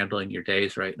are you handling your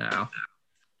days right now?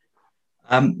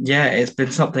 Yeah, it's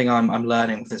been something I'm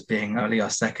learning with this being only our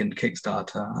second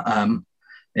Kickstarter.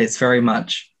 it's very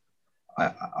much,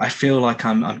 I feel like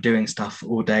I'm doing stuff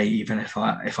all day, even if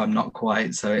I'm not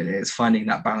quite. So it's finding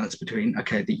that balance between,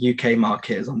 okay, the UK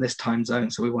market is on this time zone,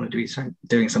 so we want to be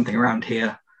doing something around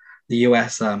here. The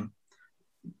US,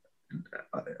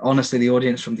 honestly, the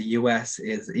audience from the US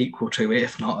is equal to,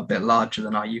 if not a bit larger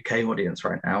than our UK audience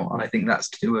right now, and I think that's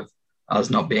to do with us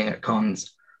not being at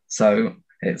cons. So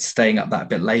it's staying up that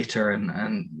bit later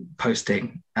and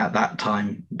posting at that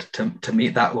time to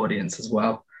meet that audience as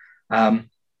well.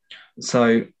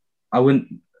 So I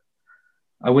wouldn't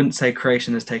say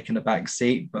creation has taken a back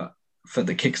seat, but for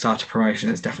the Kickstarter promotion,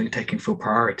 it's definitely taking full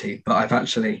priority. But I've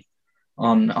actually,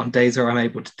 on days where I'm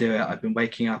able to do it, I've been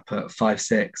waking up at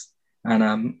 5-6,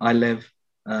 and I live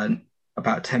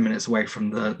about 10 minutes away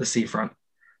from the seafront.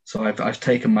 So I've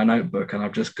taken my notebook and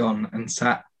I've just gone and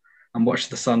sat and watched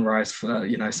the sunrise for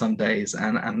some days,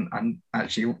 and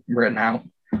actually written out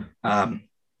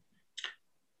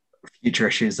future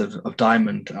issues of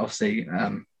Diamond. Obviously,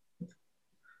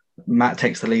 Matt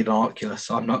takes the lead on Oculus,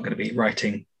 so I'm not going to be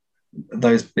writing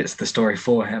those bits of the story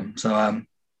for him. So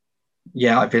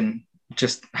yeah, I've been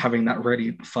just having that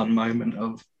really fun moment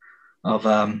of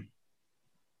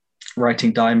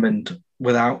writing Diamond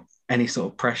without any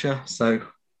sort of pressure. So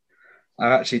I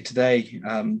actually today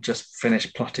just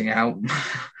finished plotting out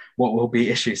what will be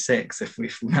issue 6 if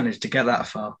we've managed to get that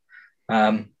far.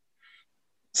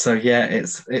 So yeah,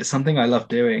 it's something I love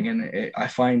doing, and I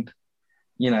find,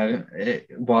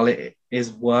 while it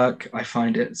is work, I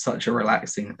find it such a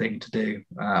relaxing thing to do.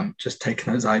 Just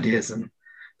taking those ideas, and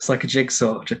it's like a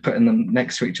jigsaw, just putting them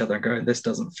next to each other and going, this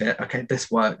doesn't fit, okay,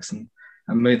 this works, and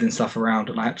moving stuff around,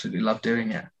 and I absolutely love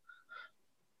doing it.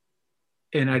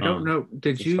 And I don't know,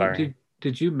 did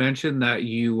you mention that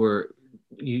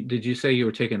did you say you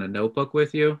were taking a notebook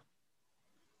with you?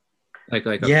 Like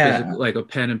a physical, like a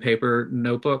pen and paper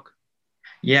notebook?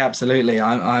 Yeah, absolutely.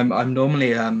 I'm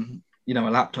normally a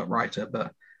laptop writer,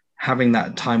 but having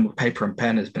that time with paper and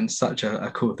pen has been such a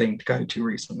cool thing to go to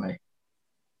recently.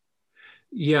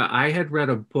 Yeah, I had read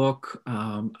a book.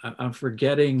 I'm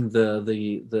forgetting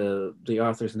the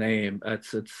author's name.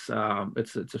 It's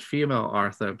a female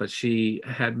author, but she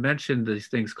had mentioned these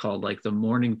things called like the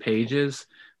morning pages,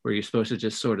 where you're supposed to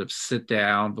just sort of sit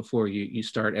down before you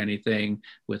start anything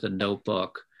with a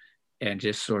notebook and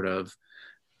just sort of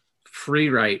free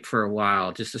write for a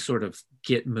while, just to sort of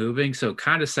get moving. So it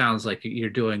kind of sounds like you're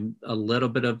doing a little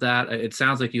bit of that. It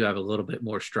sounds like you have a little bit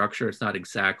more structure. It's not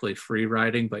exactly free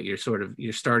writing, but you're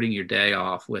starting your day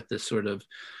off with this sort of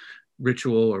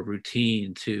ritual or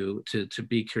routine to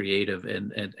be creative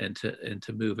and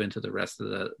to move into the rest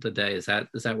of the day. Is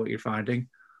that what you're finding?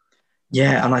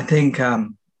 Yeah, and I think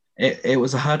it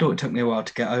was a hurdle. It took me a while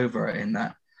to get over it, in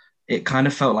that it kind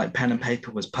of felt like pen and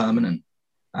paper was permanent.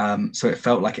 So it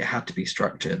felt like it had to be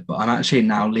structured, but I'm actually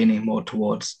now leaning more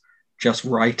towards just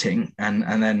writing and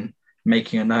then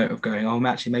making a note of going, oh,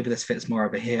 actually, maybe this fits more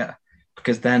over here.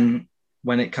 Because then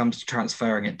when it comes to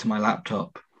transferring it to my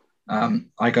laptop,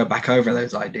 I go back over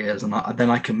those ideas, and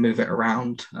then I can move it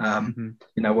around,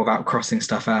 without crossing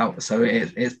stuff out. So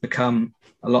it's become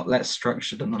a lot less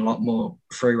structured and a lot more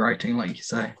free writing, like you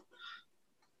say.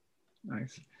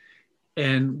 Nice.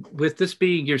 And with this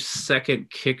being your second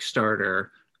Kickstarter,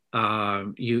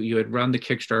 you had run the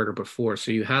Kickstarter before, so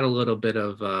you had a little bit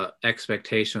of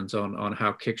expectations on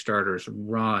how Kickstarters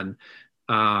run.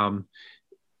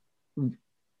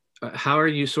 How are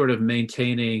you sort of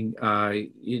maintaining,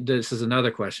 this is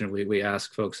another question we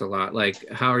ask folks a lot, like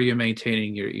how are you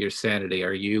maintaining your sanity?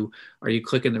 Are you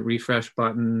clicking the refresh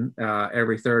button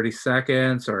every 30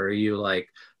 seconds, or are you like,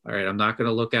 all right, I'm not going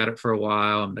to look at it for a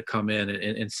while, I'm going to come in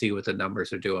and see what the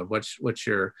numbers are doing? What's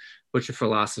your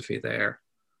philosophy there?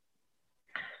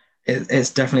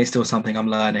 It's definitely still something I'm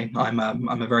learning. I'm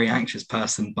a very anxious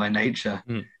person by nature,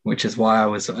 which is why I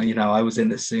was in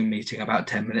this Zoom meeting about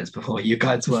 10 minutes before you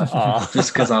guys were,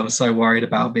 just because I was so worried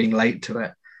about being late to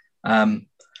it.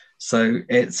 So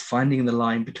it's finding the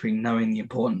line between knowing the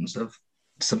importance of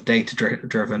some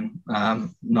data-driven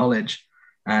knowledge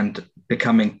and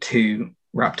becoming too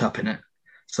wrapped up in it.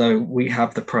 So we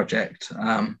have the project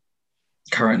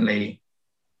currently,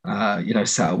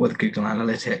 set up with Google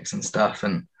Analytics and stuff,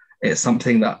 and it's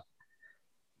something that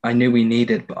I knew we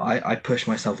needed, but I pushed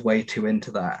myself way too into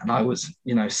that. And I was,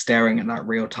 staring at that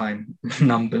real-time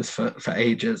numbers for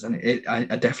ages. And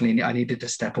I needed to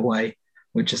step away,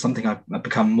 which is something I've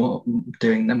become more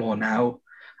doing more now.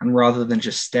 And rather than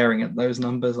just staring at those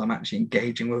numbers, I'm actually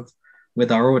engaging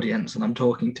with our audience, and I'm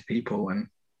talking to people, and,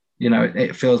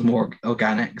 it feels more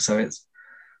organic. So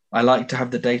I like to have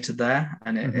the data there,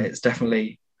 and it's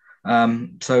definitely,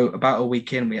 so about a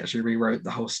week in, we actually rewrote the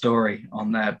whole story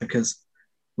on there, because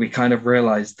we kind of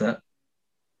realized that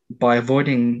by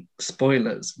avoiding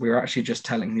spoilers, we were actually just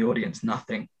telling the audience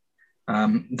nothing.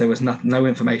 There was no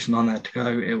information on there to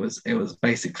go. It was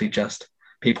basically just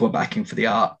people were backing for the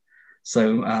art.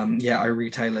 So yeah, I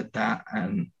retailored that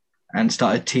and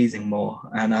started teasing more.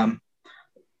 And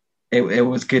it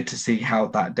was good to see how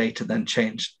that data then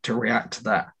changed to react to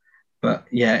that. But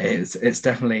yeah, it's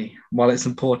definitely, while it's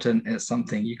important, it's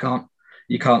something you can't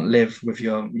live with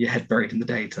your head buried in the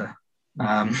data.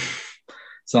 Um,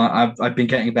 so I've been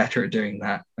getting better at doing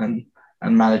that and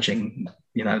managing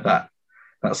that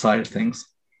side of things.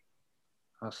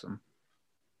 Awesome.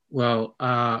 Well,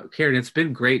 Kieran, it's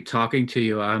been great talking to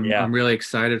you. Yeah. I'm really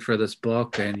excited for this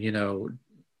book, and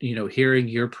hearing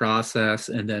your process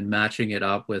and then matching it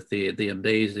up with the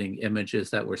amazing images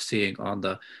that we're seeing on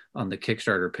the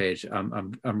Kickstarter page.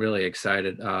 I'm really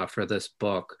excited for this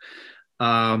book.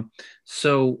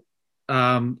 So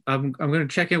I'm going to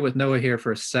check in with Noah here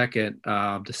for a second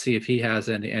to see if he has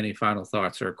any final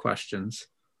thoughts or questions.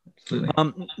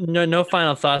 Absolutely. No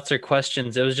final thoughts or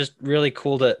questions. It was just really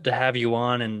cool to have you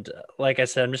on, and like I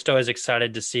said, I'm just always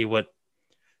excited to see what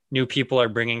new people are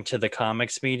bringing to the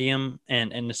comics medium,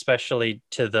 and especially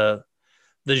to the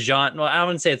genre. Well, I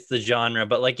wouldn't say it's the genre,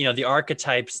 but like the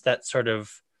archetypes that sort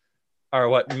of are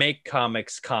what make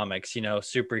comics,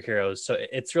 superheroes. So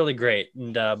it's really great,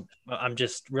 and I'm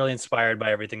just really inspired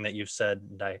by everything that you've said,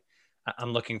 and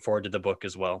I'm looking forward to the book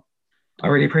as well. I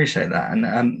really appreciate that,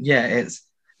 and yeah,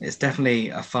 it's definitely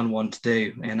a fun one to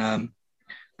do. And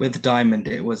with Diamond,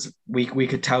 it was we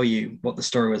could tell you what the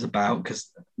story was about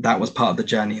because that was part of the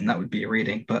journey, and that would be a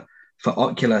reading. But for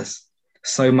Oculus,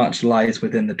 so much lies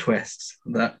within the twists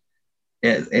that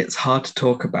it's hard to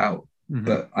talk about. Mm-hmm.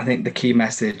 But I think the key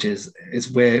message is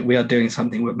we are doing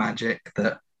something with magic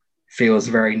that feels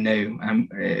very new and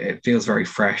it feels very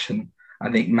fresh. And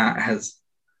I think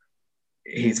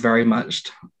he's very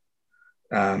much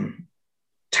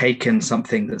taken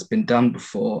something that's been done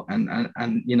before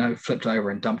and flipped over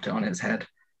and dumped it on its head.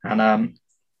 And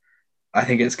I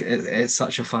think it's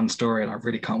such a fun story, and I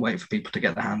really can't wait for people to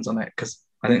get their hands on it because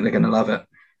I think they're going to love it.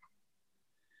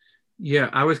 Yeah,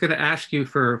 I was going to ask you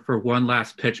for one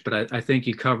last pitch, but I think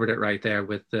you covered it right there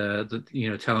with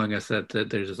the telling us that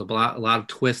there's a lot of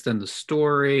twist in the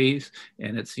stories,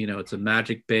 and it's a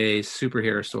magic based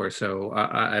superhero story. So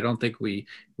I don't think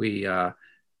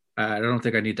I don't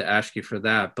think I need to ask you for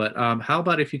that. But how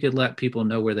about if you could let people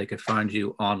know where they could find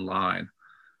you online?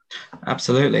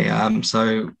 Absolutely.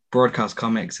 So Broadcast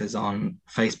Comics is on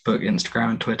Facebook,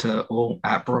 Instagram, and Twitter, all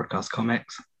at Broadcast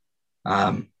Comics.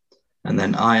 And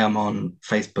then I am on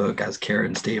Facebook as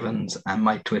Kieran Stevens, and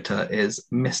my Twitter is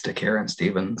Mr. Kieran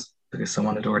Stevens because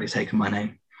someone had already taken my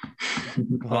name.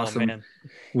 Awesome. Oh, man.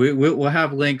 We'll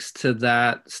have links to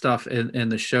that stuff in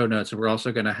the show notes, and we're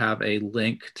also going to have a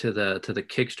link to the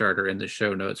Kickstarter in the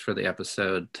show notes for the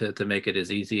episode to make it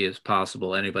as easy as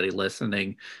possible. Anybody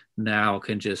listening now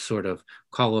can just sort of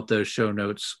call up those show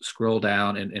notes, scroll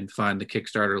down, and find the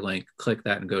Kickstarter link, click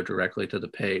that, and go directly to the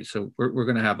page. So we're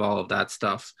going to have all of that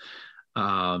stuff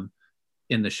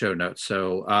in the show notes.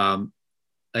 So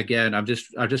again, I'm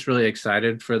just really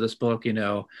excited for this book.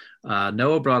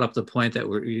 Noah brought up the point that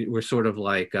we're sort of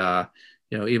like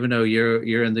even though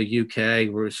you're in the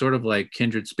UK, we're sort of like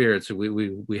kindred spirits.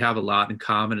 We have a lot in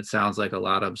common. It sounds like a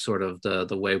lot of sort of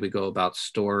the way we go about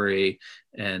story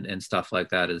and stuff like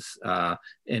that is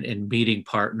in meeting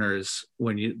partners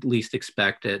when you least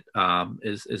expect it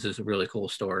is just a really cool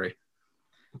story.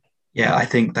 Yeah, I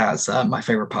think that's my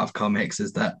favorite part of comics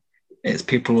is that it's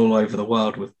people all over the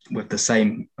world with the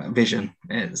same vision.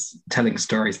 It's telling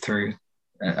stories through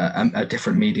a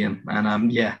different medium.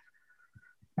 And yeah,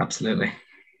 absolutely.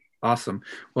 Awesome.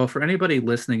 Well, for anybody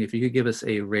listening, if you could give us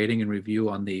a rating and review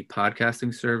on the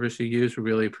podcasting service you use, we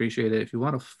really appreciate it. If you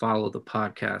want to follow the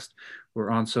podcast,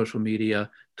 we're on social media.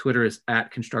 Twitter is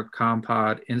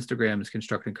 @ConstructCompod, Instagram is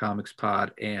Constructing Comics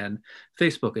Pod, and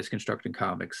Facebook is Constructing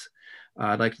Comics.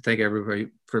 I'd like to thank everybody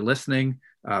for listening.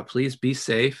 Please be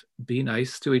safe, be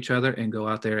nice to each other, and go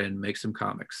out there and make some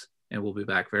comics. And we'll be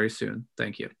back very soon. Thank you.